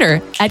 and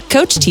Twitter at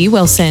Coach T.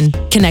 Wilson.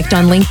 Connect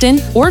on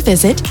LinkedIn or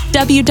visit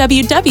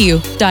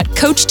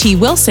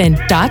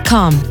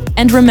www.coachtwilson.com.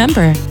 And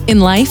remember, in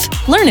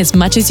life, learn as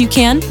much as you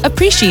can,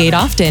 appreciate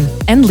often,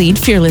 and lead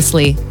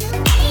fearlessly.